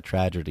after that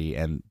tragedy,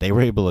 and they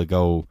were able to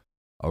go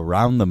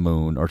around the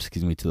moon, or to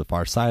the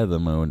far side of the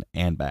moon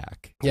and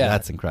back. Yeah.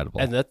 That's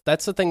incredible. And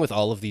that's the thing with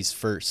all of these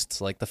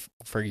firsts, like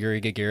for Yuri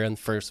Gagarin,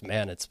 first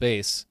man at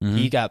space, Mhm.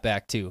 he got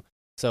back too.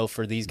 So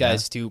for these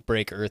guys to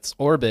break Earth's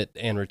orbit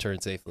and return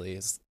safely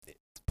is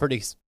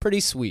pretty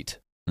sweet.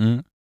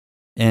 Mhm.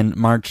 In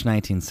March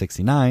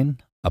 1969,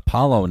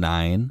 Apollo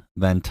 9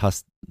 then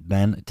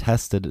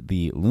tested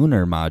the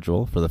lunar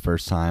module for the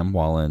first time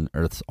while in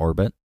Earth's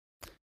orbit.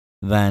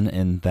 Then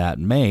in that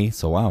May,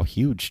 so wow,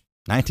 huge.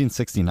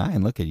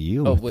 1969, look at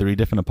you. Oh, 3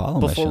 different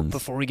Apollo missions.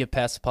 Before we get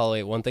past Apollo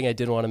 8, one thing I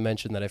did want to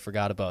mention that I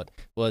forgot about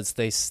was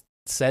they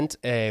sent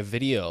a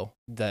video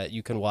that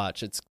you can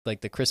watch. It's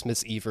like the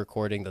Christmas Eve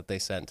recording that they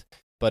sent,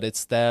 but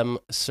it's them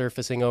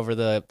surfacing over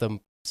the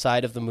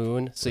side of the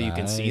moon so you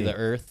can see the Right.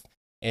 Earth,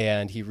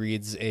 and he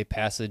reads a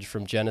passage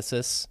from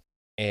Genesis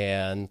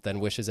and then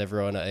wishes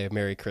everyone a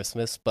Merry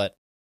Christmas. But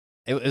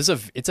it's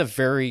a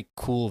very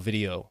cool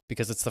video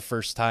because it's the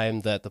first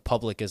time that the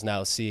public is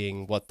now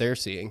seeing what they're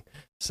seeing.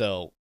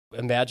 So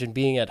imagine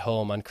being at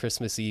home on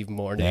Christmas Eve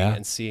morning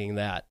and seeing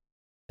that.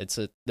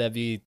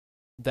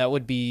 That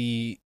would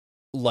be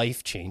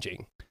life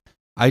changing.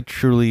 I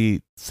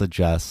truly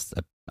suggest,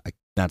 I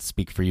not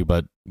speak for you,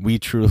 but we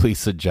truly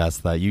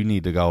suggest that you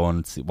need to go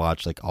and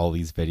watch like all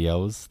these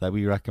videos that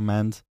we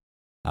recommend,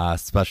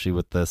 especially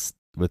with this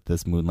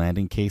moon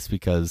landing case,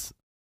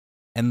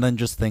 and then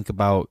just think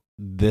about,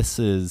 this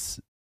is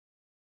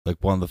like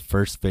one of the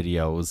first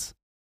videos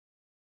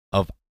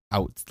of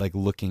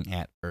looking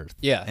at Earth.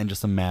 Yeah. And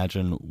just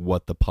imagine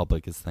what the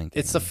public is thinking.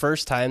 It's the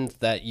first time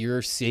that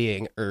you're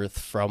seeing Earth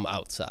from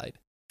outside,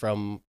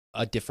 from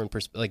a different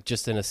perspective, like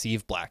just in a sea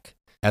of black.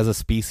 As a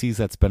species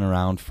that's been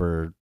around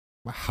for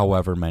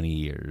however many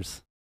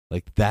years.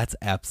 Like, that's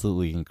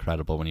absolutely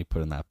incredible when you put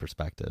it in that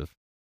perspective.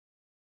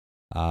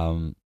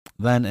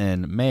 Then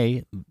in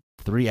May,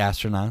 3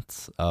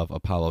 astronauts of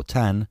Apollo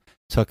 10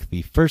 took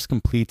the first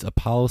complete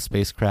Apollo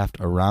spacecraft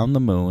around the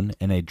moon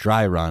in a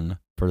dry run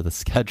for the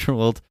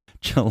scheduled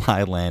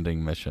July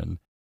landing mission.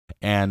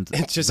 And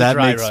It's just that a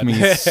dry makes run.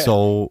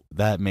 me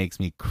that makes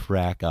me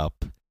crack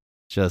up,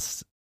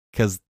 just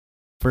because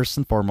first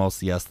and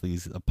foremost, yes,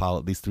 these 3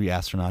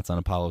 astronauts on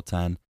Apollo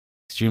 10,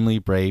 extremely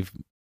brave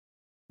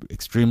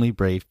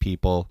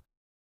people,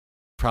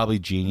 probably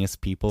genius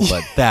people,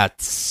 but that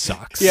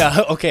sucks.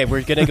 Yeah, okay,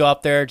 we're going to go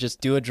up there,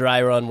 just do a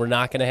dry run. We're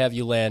not going to have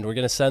you land. We're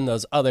going to send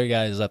those other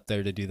guys up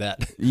there to do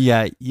that.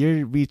 Yeah,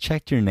 we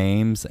checked your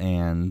names,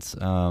 and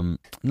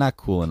not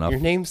cool enough. Your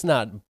name's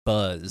not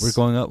Buzz. We're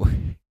going up.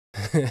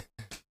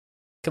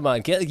 Come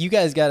on, you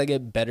guys got to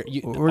get better.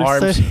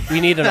 We're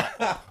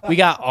We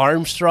got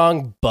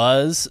Armstrong,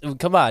 Buzz.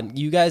 Come on,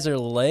 you guys are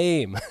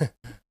lame.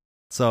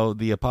 So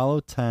the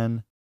Apollo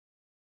 10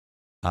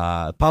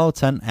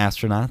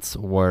 astronauts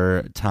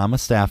were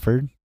Thomas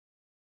Stafford,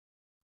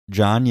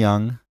 John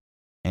Young,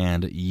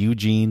 and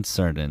Eugene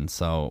Cernan.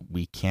 So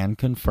we can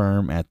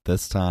confirm at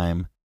this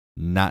time,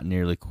 not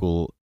nearly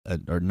cool,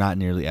 or not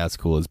nearly as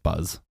cool as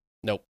Buzz.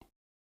 Nope.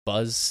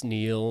 Buzz,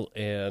 Neil,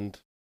 and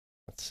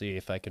let's see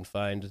if I can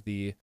find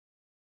the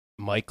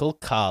Michael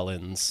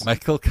Collins.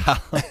 Michael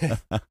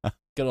Collins.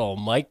 Good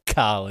old Mike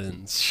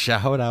Collins.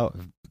 Shout out,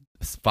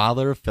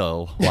 father of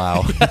Phil.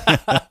 Wow.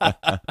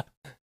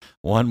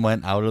 One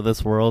went out of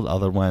this world,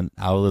 other went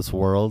out of this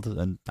world,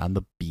 and on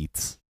the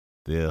beats.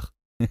 Ugh.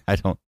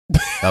 That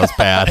was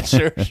bad.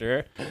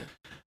 Sure.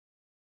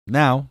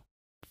 Now,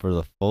 for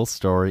the full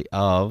story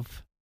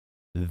of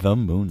the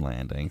moon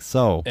landing.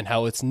 So, And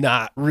how it's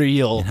not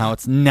real. and how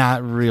it's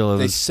not real.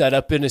 They set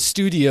up in a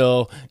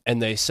studio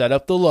and they set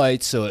up the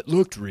lights so it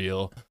looked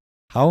real.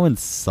 How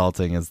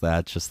insulting is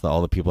that? Just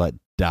all the people that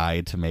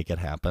died to make it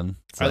happen.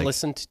 It's I like,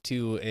 listened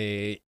to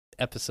a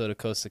episode of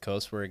Coast to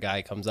Coast where a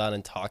guy comes on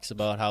and talks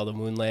about how the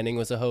moon landing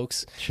was a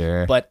hoax,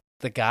 sure. but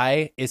the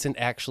guy isn't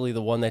actually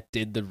the one that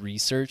did the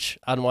research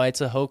on why it's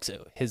a hoax.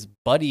 His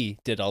buddy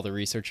did all the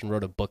research and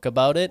wrote a book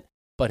about it,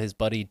 but his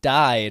buddy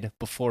died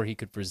before he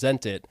could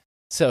present it.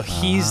 So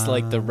he's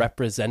like the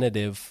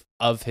representative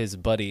of his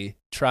buddy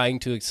trying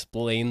to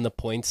explain the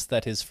points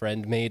that his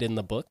friend made in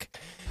the book.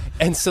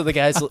 And so the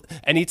guy's,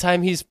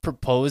 anytime he's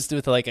proposed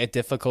with like a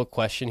difficult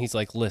question, he's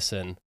like,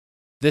 listen,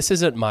 this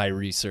isn't my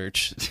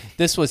research.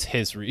 This was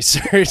his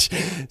research.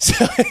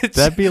 So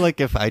That'd be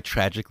like if I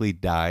tragically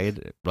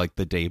died like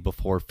the day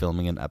before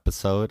filming an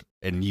episode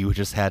and you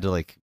just had to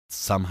like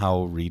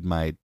somehow read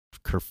my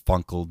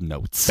kerfunkled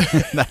notes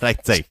that I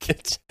take.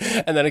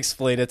 and then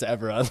explain it to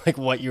everyone, like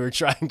what you were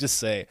trying to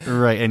say.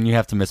 Right, and you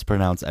have to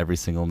mispronounce every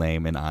single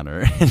name in my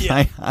honor.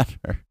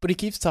 But he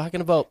keeps talking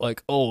about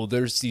like, oh,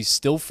 there's these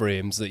still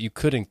frames that you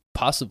couldn't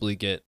possibly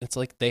get. It's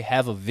like they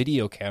have a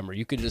video camera.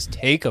 You could just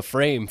take a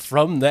frame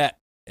from that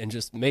and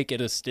just make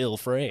it a still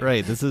frame.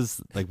 Right, this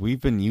is like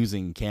we've been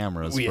using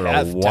cameras We for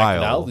have a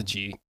while.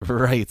 technology.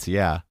 Right,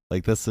 yeah.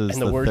 Like this is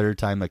And the the third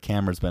time the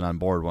camera's been on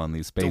board one of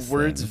these space The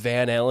words things.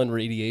 Van Allen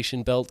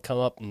radiation belt come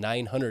up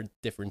 900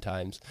 different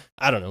times.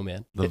 I don't know,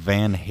 man. The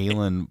Van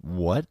Halen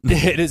what?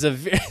 It's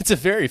a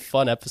very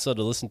fun episode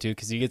to listen to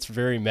because he gets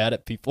very mad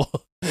at people.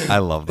 I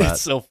love that.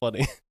 It's so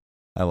funny.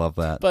 I love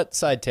that. But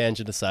side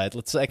tangent aside,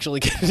 let's actually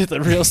get into the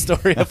real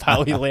story of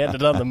how he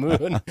landed on the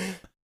moon.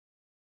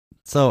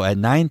 So at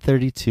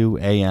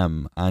 9:32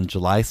 a.m. on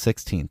July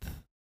 16th,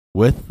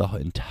 with the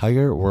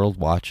entire world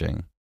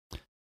watching,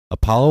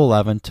 Apollo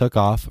 11 took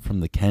off from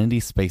the Kennedy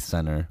Space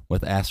Center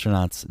with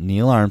astronauts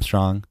Neil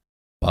Armstrong,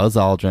 Buzz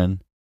Aldrin,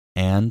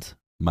 and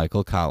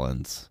Michael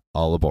Collins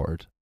all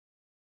aboard.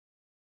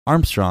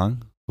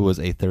 Armstrong, who was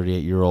a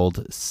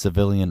 38-year-old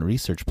civilian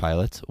research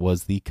pilot,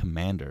 was the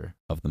commander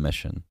of the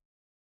mission.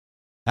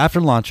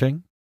 After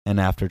launching, and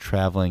after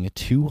traveling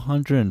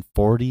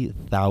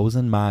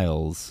 240,000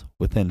 miles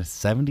within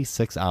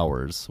 76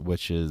 hours,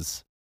 which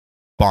is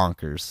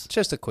bonkers.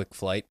 Just a quick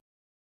flight.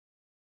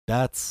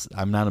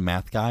 I'm not a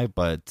math guy,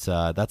 but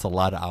that's a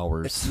lot of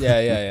hours.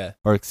 Yeah.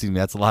 Or excuse me,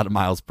 that's a lot of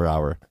miles per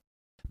hour.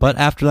 But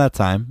after that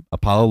time,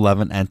 Apollo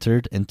 11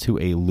 entered into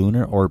a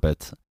lunar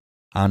orbit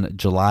on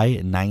July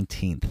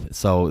 19th.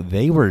 So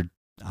they were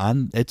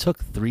it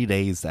took 3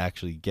 days to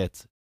actually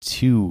get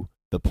to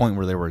the point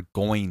where they were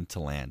going to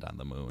land on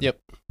the moon. Yep.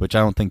 Which I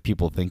don't think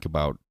people think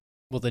about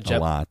Well, a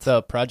lot.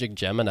 the Project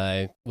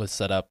Gemini was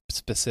set up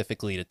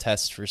specifically to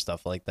test for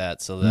stuff like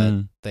that so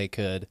that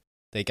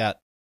they got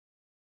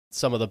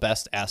some of the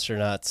best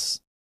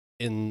astronauts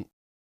in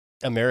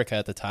America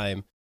at the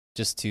time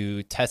just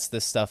to test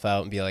this stuff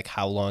out and be like,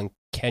 how long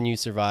can you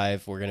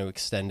survive? We're going to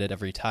extend it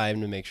every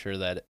time to make sure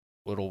that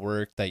it'll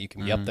work, that you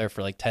can be up there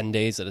for like 10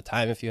 days at a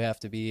time if you have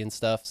to be and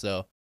stuff.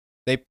 So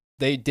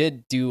they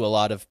did do a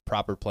lot of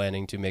proper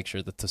planning to make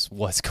sure that this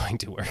was going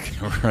to work.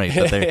 Right.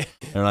 But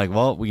they're like,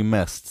 well, we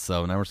missed,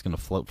 so now we're just going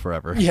to float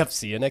forever. Yep.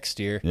 See you next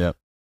year. Yep.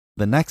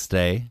 The next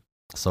day,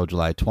 so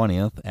July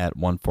 20th at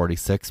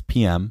 1:46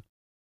 p.m.,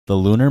 the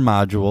lunar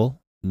module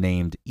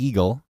named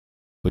Eagle,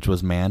 which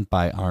was manned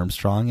by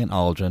Armstrong and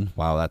Aldrin.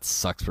 Wow, that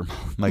sucks for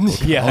Michael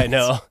Collins. Yeah, I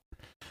know.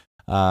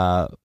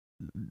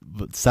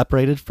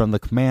 Separated from the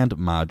command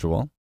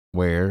module,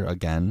 where,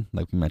 again,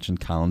 like we mentioned,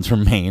 Collins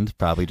remained,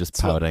 probably just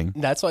pouting.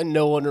 That's why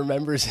no one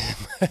remembers him.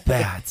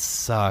 That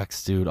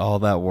sucks, dude. All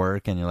that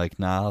work, and you're like,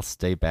 nah, I'll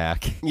stay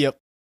back. Yep.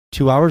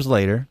 2 hours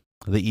later,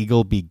 the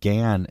Eagle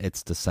began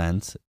its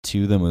descent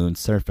to the moon's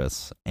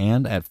surface,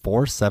 and at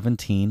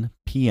 4:17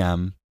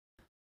 p.m.,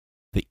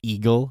 the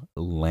Eagle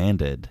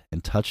landed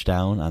and touched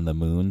down on the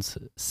moon's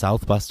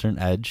southwestern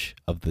edge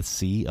of the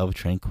Sea of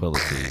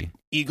Tranquility.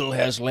 Eagle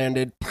has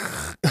landed.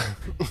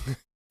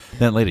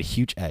 Then it laid a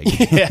huge egg.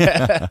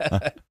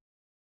 Yeah.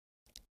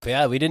 But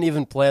yeah, we didn't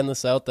even plan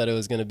this out that it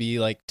was going to be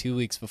like 2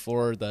 weeks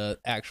before the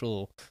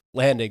actual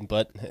landing,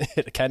 but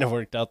it kind of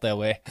worked out that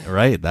way.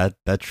 Right. That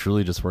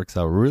truly just works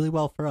out really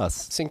well for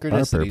us. For our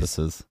Synchronicities.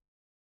 purposes.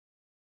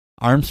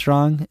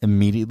 Armstrong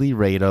immediately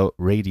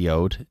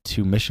radioed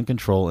to Mission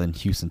Control in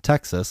Houston,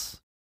 Texas,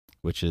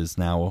 which is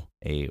now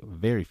a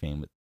very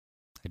famous...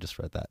 I just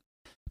read that.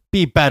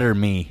 Be better,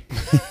 me.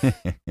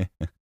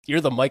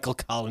 You're the Michael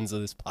Collins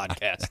of this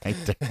podcast.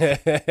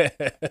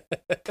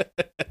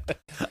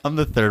 I'm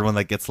the third one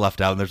that gets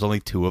left out, and there's only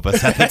two of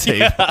us at the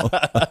table.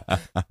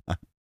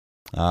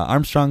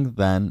 Armstrong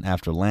then,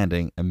 after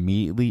landing,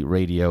 immediately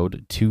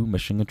radioed to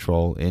Mission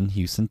Control in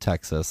Houston,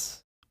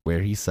 Texas,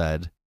 where he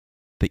said,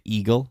 "The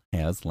Eagle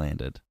has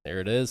landed." There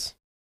it is.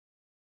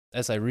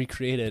 As I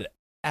recreated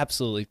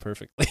absolutely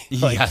perfectly.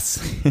 Like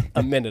yes.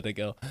 a minute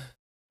ago.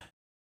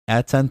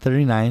 At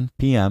 10:39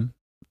 p.m.,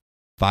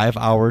 5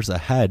 hours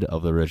ahead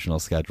of the original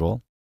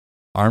schedule,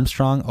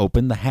 Armstrong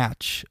opened the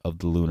hatch of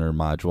the lunar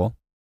module.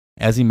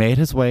 As he made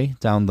his way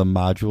down the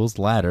module's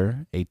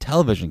ladder, a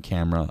television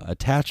camera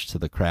attached to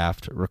the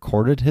craft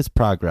recorded his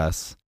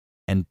progress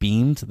and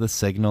beamed the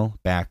signal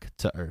back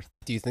to Earth.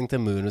 Do you think the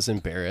moon was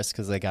embarrassed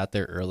because they got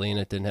there early and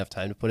it didn't have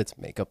time to put its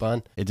makeup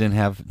on? It didn't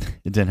have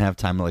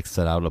time to like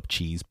set out a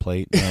cheese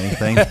plate or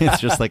anything.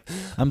 It's just like,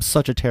 I'm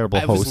such a terrible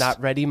host. I was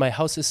not ready. My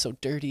house is so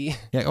dirty.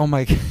 Yeah. Oh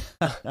my.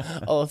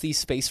 All of these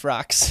space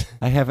rocks.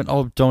 I haven't.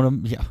 Oh,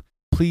 don't. Yeah.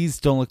 Please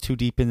don't look too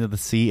deep into the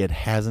sea. It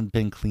hasn't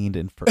been cleaned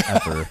in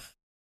forever.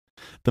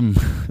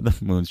 The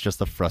moon's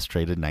just a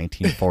frustrated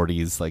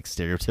 1940s like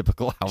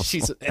stereotypical house.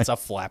 It's a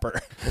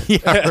flapper.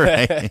 Yeah,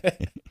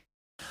 right.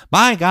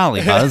 My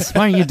golly, Buzz,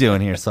 what are you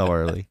doing here so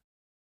early?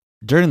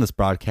 During this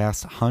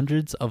broadcast,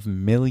 hundreds of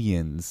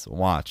millions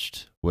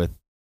watched with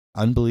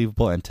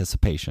unbelievable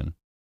anticipation.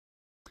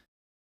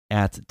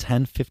 At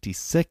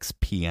 10:56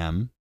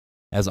 p.m.,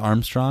 as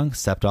Armstrong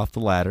stepped off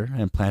the ladder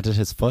and planted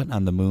his foot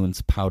on the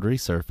moon's powdery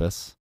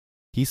surface,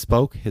 he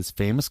spoke his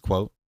famous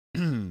quote,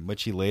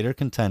 which he later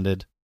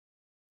contended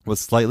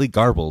was slightly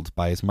garbled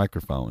by his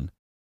microphone,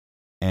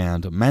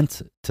 and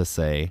meant to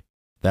say,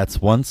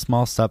 "That's one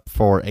small step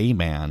for a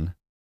man,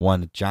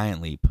 one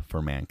giant leap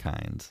for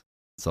mankind."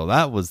 So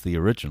that was the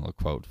original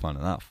quote, fun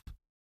enough,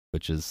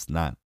 which is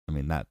not,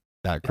 that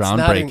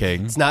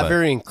groundbreaking. It's not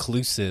very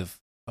inclusive,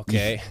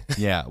 okay?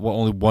 Yeah, well,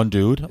 only one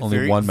dude,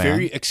 only one man.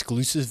 Very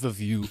exclusive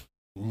of you,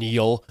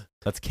 Neil.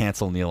 Let's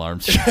cancel Neil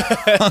Armstrong.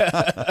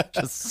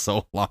 Just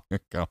so long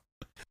ago.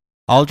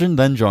 Aldrin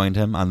then joined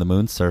him on the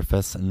moon's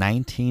surface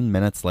 19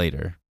 minutes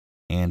later,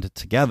 and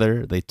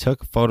together they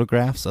took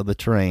photographs of the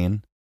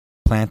terrain,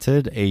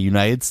 planted a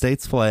United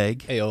States flag,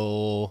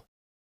 Ayo.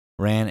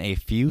 ran a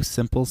few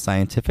simple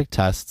scientific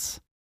tests,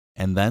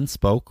 and then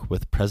spoke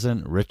with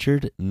President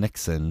Richard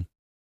Nixon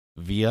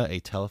via a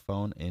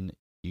telephone in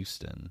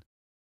Houston.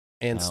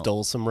 And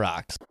stole some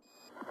rocks.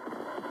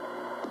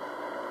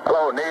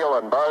 Hello, Neil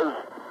and Buzz.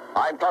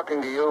 I'm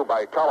talking to you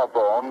by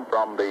telephone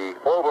from the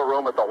Oval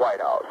Room at the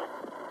White House.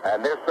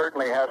 And this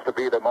certainly has to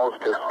be the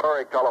most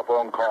historic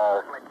telephone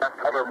call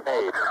ever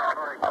made.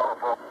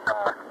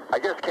 I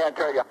just can't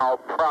tell you how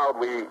proud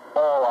we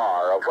all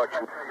are of what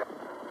you...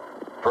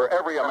 For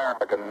every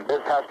American,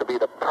 this has to be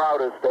the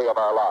proudest day of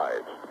our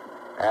lives.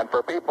 And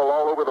for people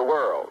all over the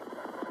world,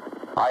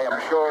 I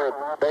am sure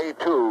they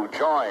too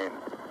join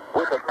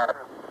with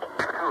America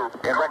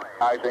in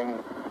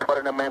recognizing what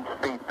an immense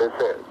feat this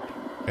is.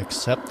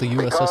 Except the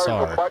Because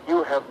USSR. of what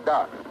you have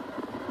done,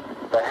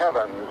 the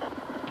heavens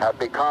have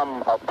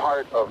become a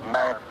part of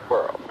man's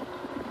world.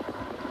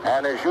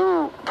 And as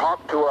you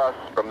talk to us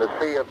from the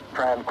Sea of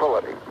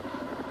Tranquility,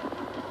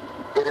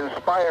 it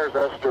inspires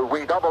us to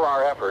redouble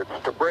our efforts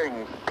to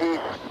bring peace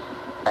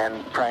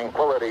and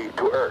tranquility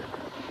to Earth.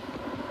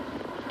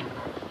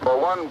 For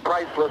one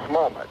priceless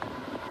moment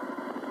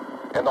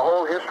in the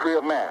whole history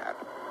of man,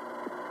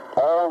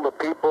 all the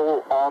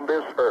people on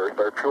this earth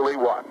are truly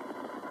one.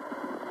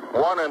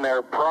 One in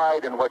their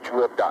pride in what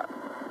you have done,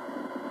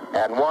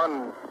 and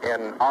one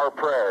in our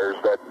prayers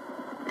that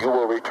you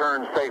will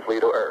return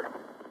safely to Earth.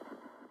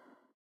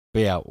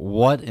 But yeah,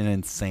 what an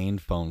insane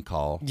phone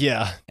call.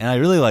 Yeah. And I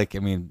really like,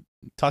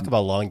 Talk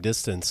about long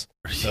distance.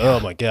 Yeah. Oh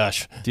my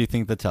gosh. Do you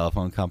think the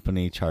telephone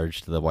company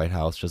charged the White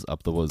House just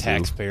up the wazoo?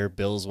 Taxpayer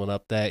bills went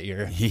up that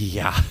year.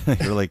 Yeah.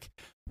 You're like,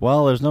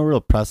 well, there's no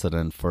real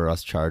precedent for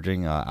us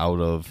charging out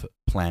of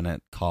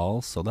planet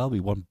calls, so that'll be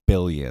 $1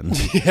 billion.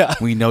 Yeah.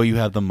 We know you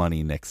have the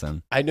money,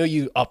 Nixon. I know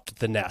you upped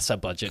the NASA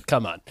budget.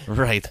 Come on.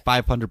 Right,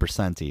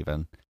 500%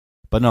 even.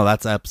 But no,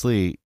 that's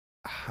absolutely.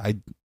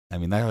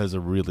 That was a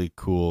really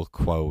cool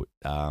quote.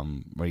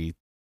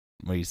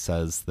 Where he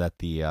says that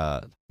the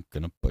I'm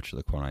gonna butcher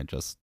the quote. I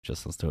just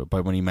listened to it,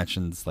 but when he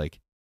mentions like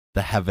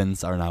the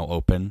heavens are now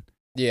open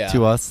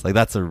to us, like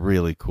that's a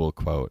really cool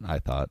quote, I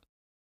thought.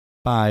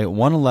 By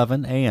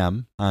 1:11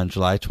 a.m. on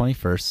July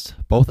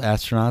 21st, both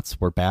astronauts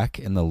were back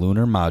in the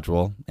lunar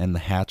module and the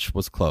hatch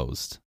was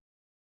closed.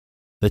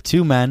 The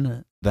two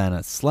men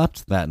then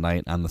slept that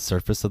night on the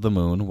surface of the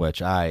moon,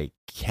 which I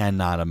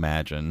cannot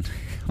imagine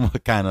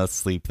what kind of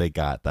sleep they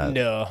got.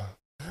 No.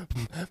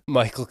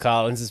 Michael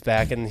Collins is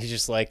back and he's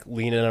just like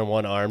leaning on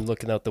one arm,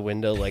 looking out the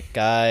window like,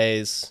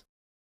 guys,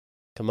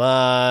 come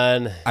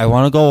on. I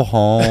want to go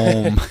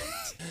home.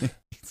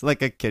 It's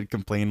like a kid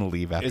complaining to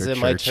leave after church. Is it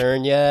church. my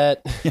turn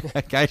yet?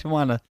 I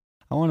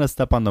want to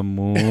step on the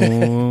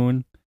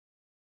moon.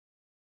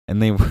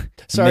 And they were...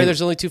 Sorry,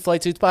 there's only 2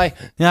 flight suits. Bye.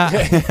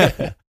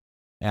 Yeah.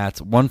 At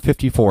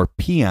 1:54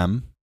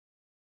 p.m.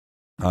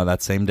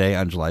 That same day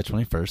on July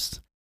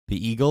 21st,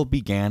 the Eagle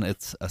began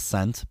its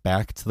ascent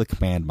back to the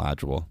command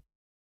module.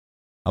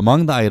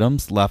 Among the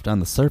items left on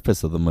the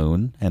surface of the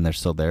moon, and they're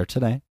still there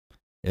today,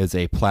 is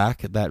a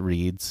plaque that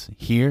reads,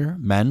 "Here,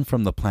 men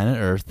from the planet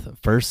Earth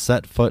first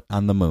set foot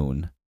on the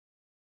moon."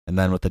 And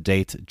then with the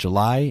date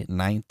July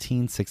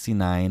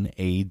 1969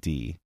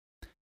 AD.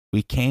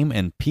 "We came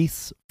in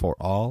peace for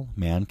all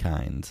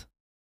mankind."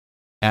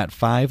 At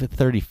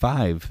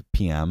 5:35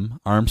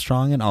 p.m.,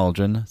 Armstrong and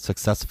Aldrin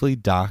successfully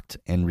docked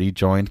and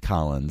rejoined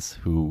Collins,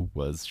 who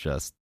was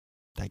just,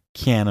 I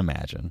can't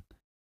imagine.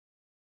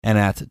 And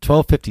at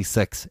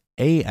 12:56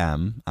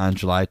 a.m. on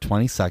July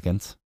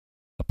 22nd,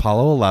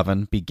 Apollo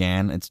 11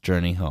 began its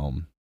journey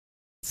home,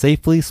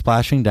 safely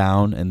splashing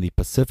down in the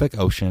Pacific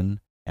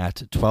Ocean at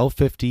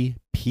 12:50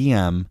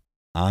 p.m.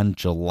 on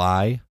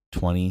July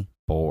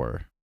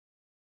 24.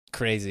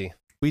 Crazy.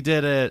 We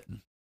did it.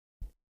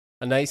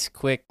 A nice,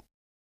 quick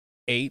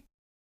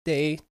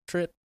 8-day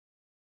trip,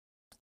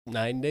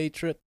 9-day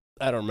trip.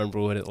 I don't remember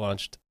what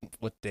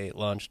day it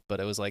launched, but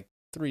it was like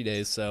 3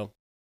 days. So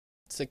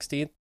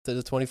 16th to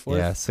the 24th.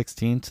 Yeah,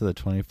 16th to the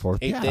 24th.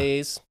 8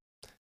 days.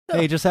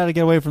 Hey, just had to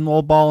get away from the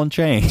old ball and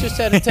chain. Just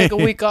had to take a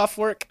week off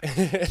work.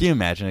 Can you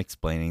imagine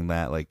explaining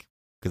that? Like,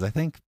 because I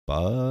think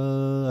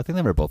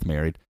they were both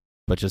married.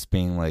 but just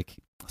being like,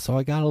 so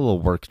I got a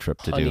little work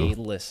trip to Honey,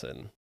 do.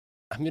 listen,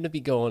 I'm going to be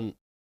going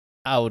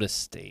out of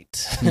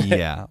state.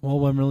 Yeah. Well,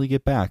 when will we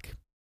get back?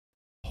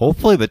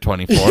 Hopefully the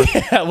 24th.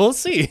 Yeah, we'll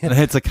see.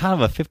 It's a kind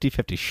of a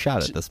 50-50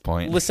 shot at this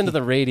point. Listen to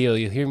the radio.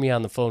 You'll hear me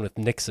on the phone with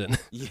Nixon.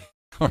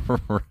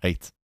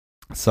 Right.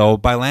 So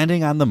by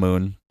landing on the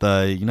moon,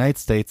 the United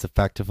States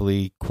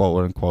effectively,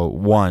 quote unquote,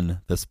 won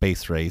the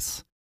space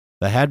race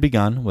that had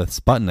begun with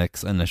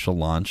Sputnik's initial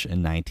launch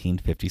in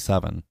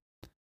 1957.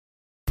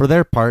 For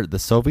their part, the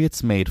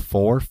Soviets made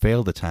 4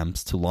 failed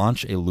attempts to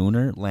launch a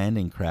lunar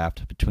landing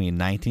craft between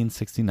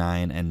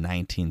 1969 and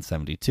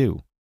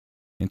 1972,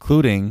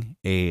 including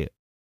a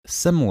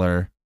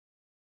similar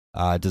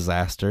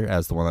disaster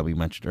as the one that we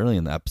mentioned earlier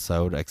in the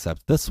episode,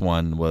 except this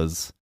one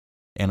was,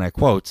 and I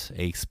quote,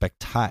 a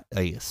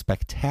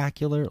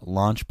spectacular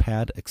launch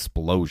pad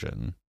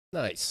explosion.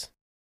 Nice.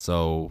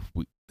 So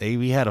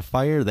we had a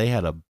fire, they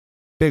had a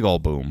big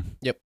old boom.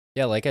 Yep.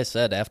 Yeah, like I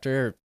said,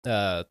 after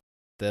the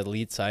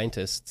lead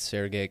scientist,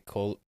 Sergei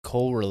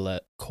Korolev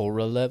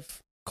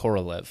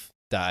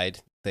died,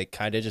 they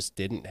kind of just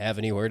didn't have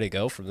anywhere to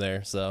go from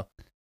there. So,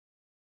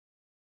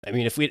 I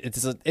mean,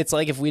 it's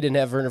like if we didn't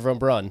have Werner von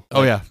Braun.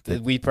 Oh, yeah.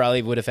 We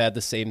probably would have had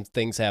the same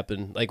things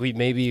happen. Like, we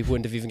maybe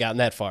wouldn't have even gotten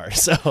that far.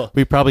 So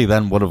We probably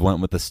then would have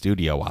went with the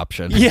studio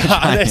option. Yeah,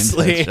 Trying to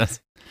honestly.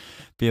 just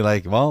be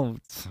like, well,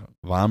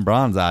 Von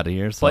Braun's out of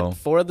here, so But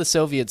for the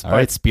Soviets, all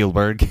right,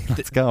 Spielberg,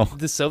 let's go.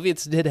 the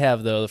Soviets did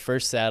have, though, the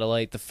first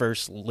satellite, the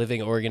first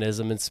living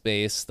organism in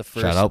space, the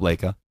first Shout out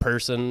Leica.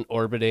 person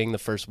orbiting, the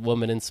first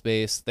woman in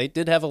space. They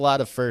did have a lot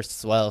of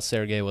firsts while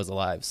Sergei was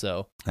alive.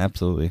 So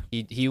Absolutely.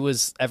 he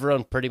was,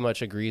 everyone pretty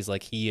much agrees,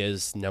 like, he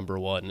is number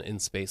one in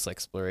space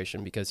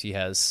exploration because he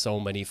has so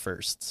many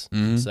firsts.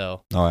 Mhm.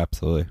 So Oh,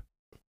 absolutely.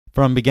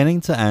 From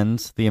beginning to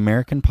end, the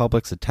American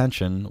public's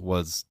attention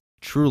was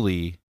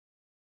truly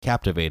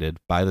captivated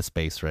by the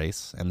space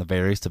race, and the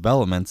various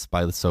developments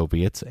by the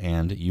Soviet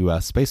and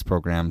U.S. space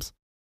programs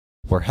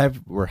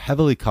were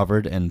heavily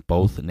covered in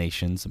both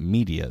nations'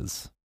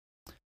 medias.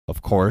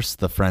 Of course,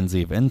 the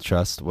frenzy of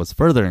interest was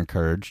further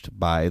encouraged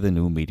by the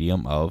new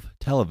medium of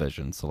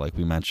television. So like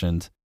we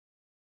mentioned,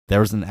 there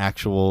was an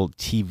actual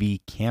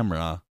TV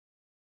camera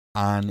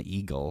on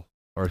Eagle,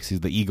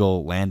 the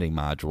Eagle landing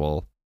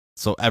module,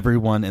 so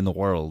everyone in the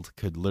world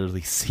could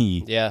literally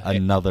see yeah,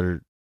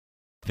 another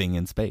thing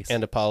in space.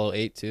 and Apollo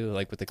 8 too,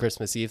 like with the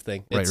Christmas Eve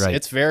thing. Right, It's, right.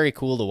 It's very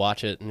cool to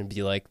watch it and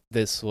be like,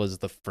 this was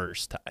the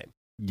first time.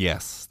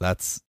 Yes,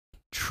 that's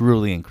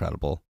truly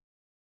incredible.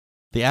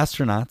 The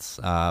astronauts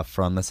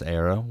from this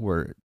era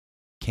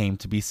came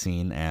to be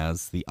seen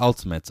as the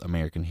ultimate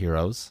American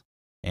heroes,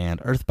 and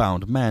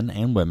earthbound men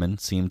and women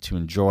seemed to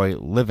enjoy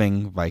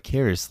living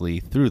vicariously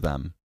through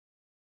them.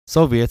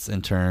 Soviets,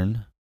 in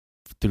turn,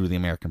 through the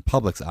American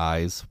public's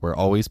eyes, were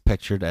always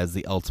pictured as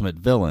the ultimate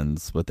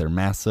villains with their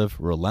massive,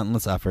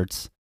 relentless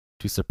efforts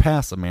to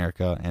surpass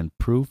America and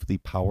prove the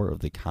power of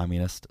the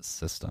communist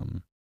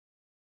system.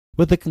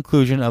 With the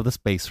conclusion of the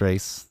space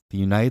race, the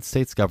United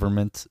States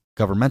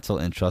governmental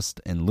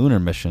interest in lunar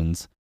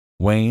missions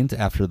waned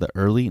after the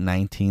early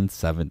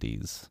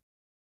 1970s.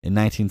 In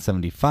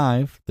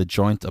 1975, the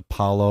joint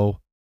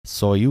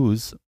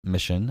Apollo-Soyuz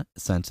mission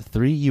sent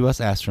 3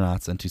 U.S.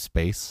 astronauts into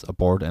space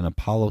aboard an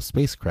Apollo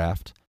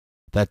spacecraft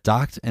that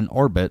docked in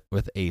orbit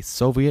with a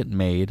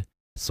Soviet-made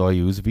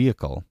Soyuz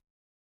vehicle.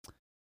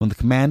 When the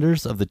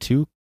commanders of the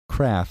two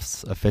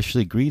crafts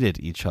officially greeted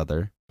each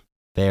other,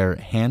 their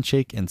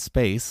handshake in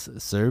space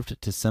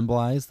served to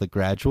symbolize the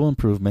gradual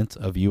improvement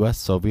of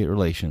U.S.-Soviet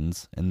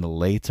relations in the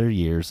later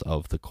years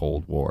of the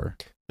Cold War.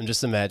 I'm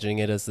just imagining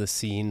it as the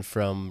scene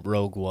from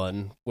Rogue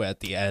One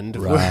at the end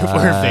where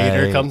Right.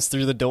 Vader comes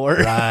through the door.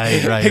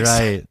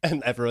 Right.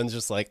 And everyone's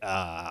just like,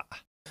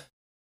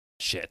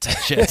 shit.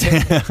 Shit.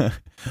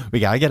 We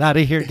gotta get out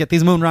of here. Get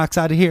these moon rocks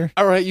out of here.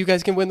 All right, you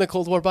guys can win the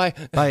Cold War. Bye.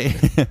 Bye.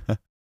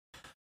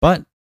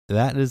 But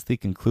that is the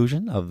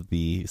conclusion of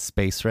the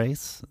space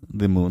race,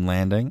 the moon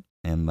landing,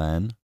 and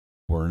then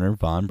Werner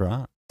von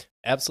Braun.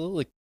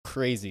 Absolutely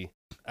crazy.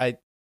 I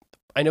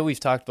know we've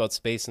talked about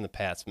space in the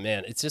past.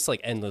 Man, it's just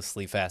like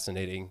endlessly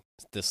fascinating,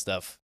 this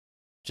stuff.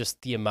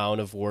 Just the amount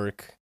of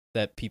work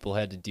that people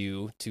had to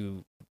do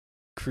to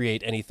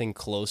create anything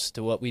close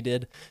to what we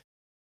did.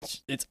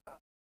 It's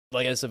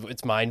like I said,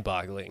 it's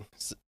mind-boggling.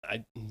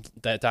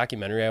 That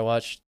documentary I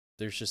watched,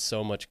 there's just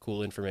so much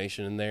cool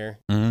information in there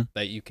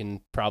that you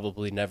can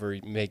probably never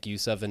make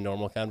use of in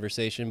normal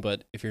conversation.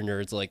 But if you're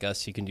nerds like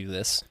us, you can do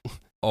this.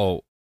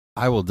 Oh,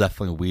 I will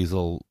definitely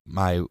weasel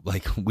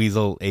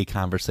a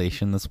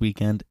conversation this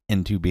weekend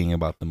into being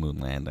about the moon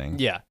landing.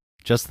 Yeah.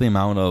 Just the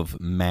amount of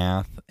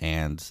math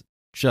and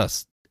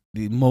just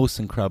the most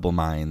incredible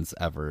minds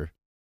ever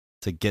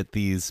to get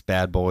these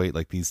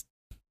these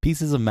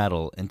pieces of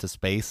metal into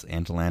space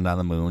and to land on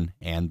the moon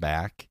and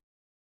back.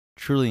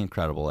 Truly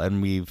incredible.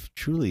 And we've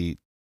truly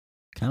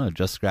kind of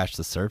just scratched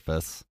the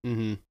surface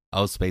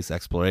of space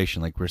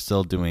exploration. Like, we're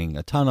still doing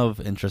a ton of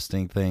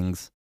interesting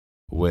things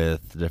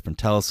with different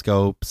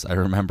telescopes. I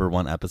remember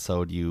one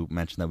episode you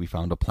mentioned that we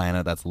found a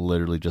planet that's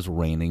literally just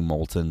raining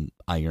molten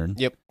iron.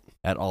 Yep.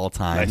 at all My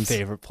times.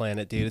 favorite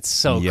planet, dude. It's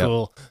so Yep.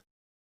 cool.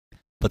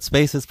 But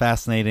space is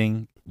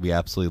fascinating. We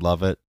absolutely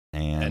love it.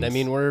 And I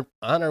mean, we're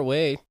on our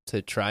way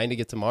to trying to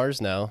get to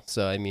Mars now.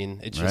 So, I mean,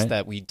 it's just Right.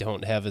 that we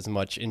don't have as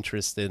much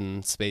interest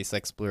in space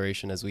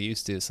exploration as we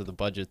used to. So the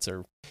budgets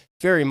are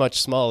very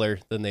much smaller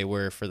than they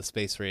were for the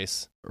space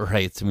race.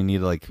 right. So we need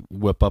to like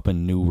whip up a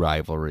new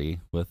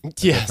rivalry with a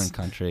Yes. different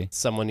country.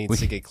 Someone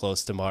needs to get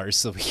close to Mars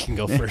so we can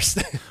go first.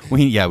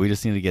 We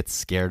just need to get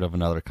scared of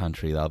another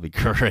country. That'll be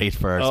great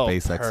for our Oh,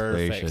 space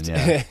exploration.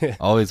 perfect. Yeah.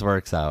 Always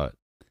works out.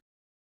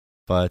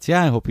 But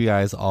yeah, I hope you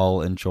guys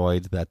all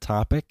enjoyed that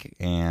topic,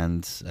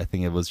 and I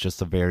think it was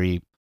just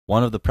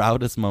one of the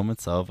proudest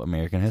moments of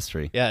American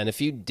history. Yeah, and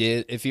if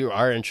you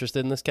are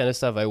interested in this kind of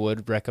stuff, I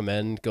would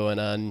recommend going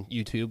on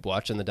YouTube,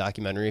 watching the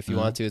documentary if you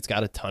want to. It's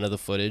got a ton of the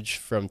footage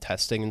from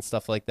testing and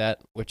stuff like that,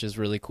 which is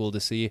really cool to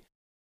see.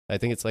 I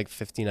think it's like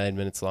 59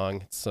 minutes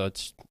long, so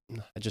it's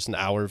just an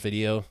hour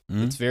video.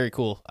 It's very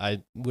cool.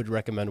 I would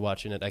recommend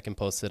watching it. I can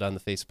post it on the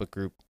Facebook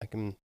group.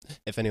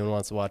 If anyone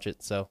wants to watch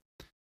it. So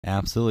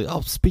Absolutely.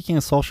 Oh, speaking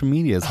of social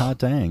medias, hot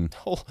dang.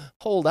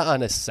 hold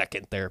on a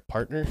second there,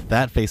 partner.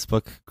 That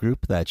Facebook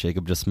group that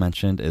Jacob just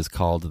mentioned is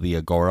called the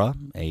Agora,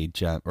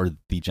 the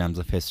Gems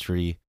of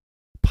History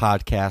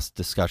podcast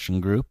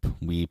discussion group.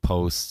 We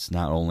post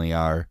not only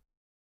our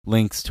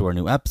links to our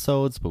new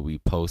episodes, but we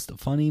post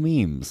funny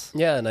memes.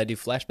 Yeah, and I do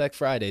Flashback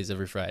Fridays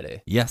every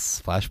Friday.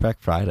 Yes, Flashback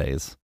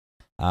Fridays.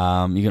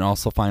 You can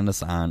also find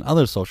us on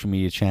other social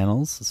media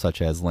channels,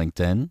 such as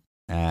LinkedIn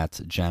at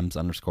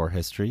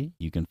gems_history.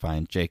 You can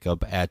find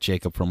Jacob at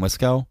Jacob from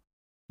Wisco.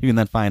 You can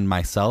then find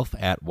myself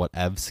at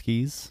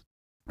whatevskis.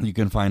 You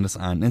can find us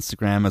on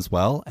Instagram as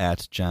well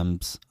at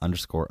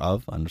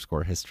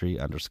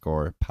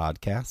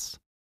gems_of_history_podcast.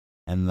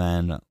 And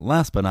then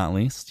last but not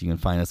least, you can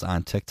find us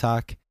on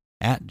TikTok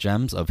at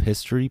Gems of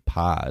History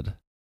Pod.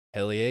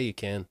 Hell yeah, you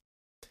can.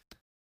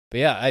 But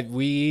yeah,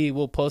 we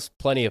will post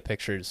plenty of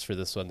pictures for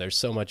this one. There's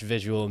so much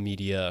visual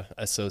media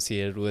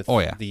associated with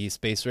the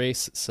space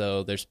race.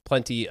 So there's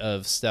plenty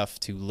of stuff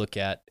to look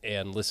at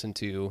and listen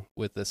to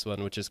with this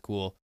one, which is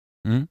cool.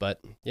 Mm-hmm.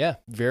 But yeah,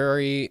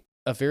 a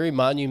very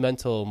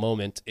monumental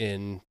moment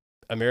in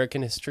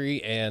American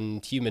history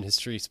and human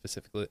history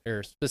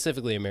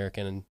specifically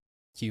American and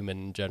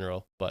human in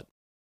general. But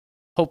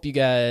hope you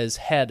guys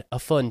had a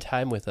fun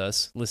time with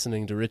us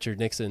listening to Richard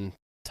Nixon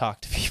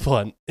talk to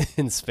people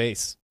in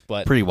space.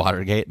 But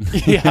Pre-Watergate.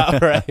 yeah,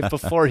 right.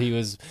 Before he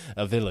was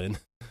a villain.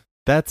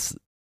 That's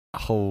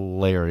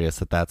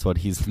hilarious that's what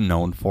he's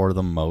known for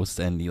the most.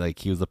 And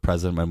he was the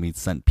president when we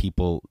sent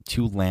people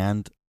to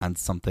land on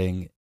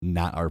something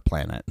not our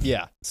planet.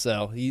 Yeah.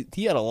 So he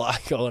had a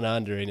lot going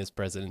on during his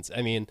presidency.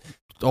 I mean,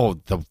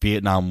 the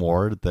Vietnam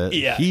War.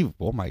 Yeah.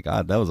 Oh my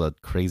God, that was a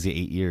crazy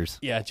 8 years.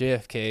 Yeah,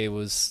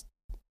 JFK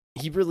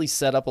he really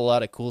set up a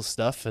lot of cool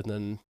stuff, and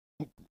then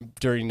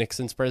during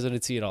Nixon's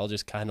presidency, it all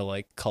just kind of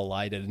like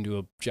collided into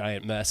a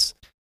giant mess.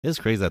 It's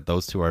crazy that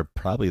those two are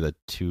probably the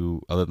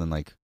two, other than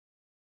like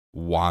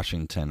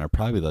Washington, are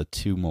probably the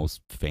two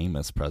most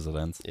famous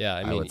presidents. Yeah,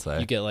 I would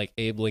say you get like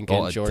Abe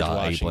Lincoln, George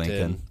Washington, Abe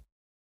Lincoln.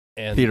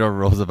 And Theodore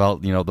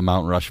Roosevelt. The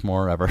Mount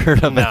Rushmore. Ever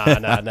heard of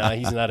it? Nah,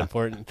 he's not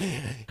important.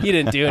 He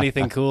didn't do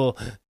anything cool.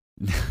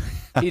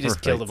 He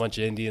just killed a bunch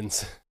of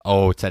Indians.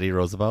 Oh, Teddy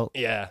Roosevelt?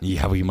 Yeah.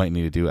 Yeah, we might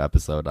need to do an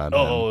episode on him.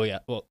 Oh, yeah.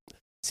 Well,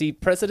 see,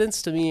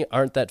 presidents to me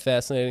aren't that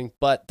fascinating,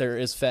 but there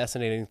is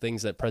fascinating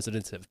things that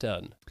presidents have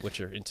done, which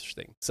are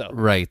interesting. So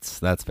Right,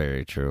 that's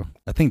very true.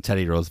 I think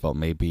Teddy Roosevelt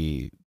may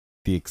be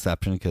the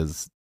exception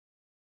because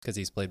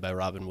he's played by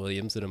Robin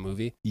Williams in a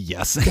movie.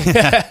 Yes.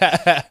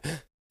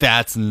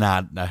 That's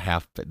not a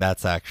half.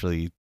 That's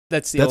actually.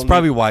 That's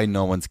probably why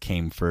no one's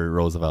came for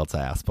Roosevelt's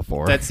ass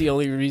before. That's the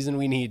only reason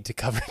we need to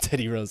cover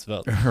Teddy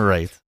Roosevelt.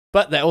 Right.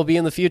 But that will be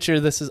in the future.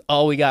 This is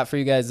all we got for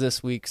you guys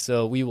this week.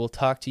 So we will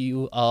talk to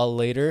you all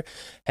later.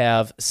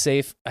 I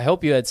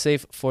hope you had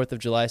safe 4th of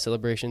July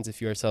celebrations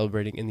if you are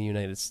celebrating in the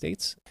United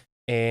States.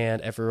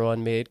 And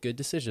everyone made good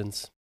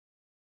decisions.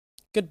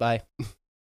 Goodbye.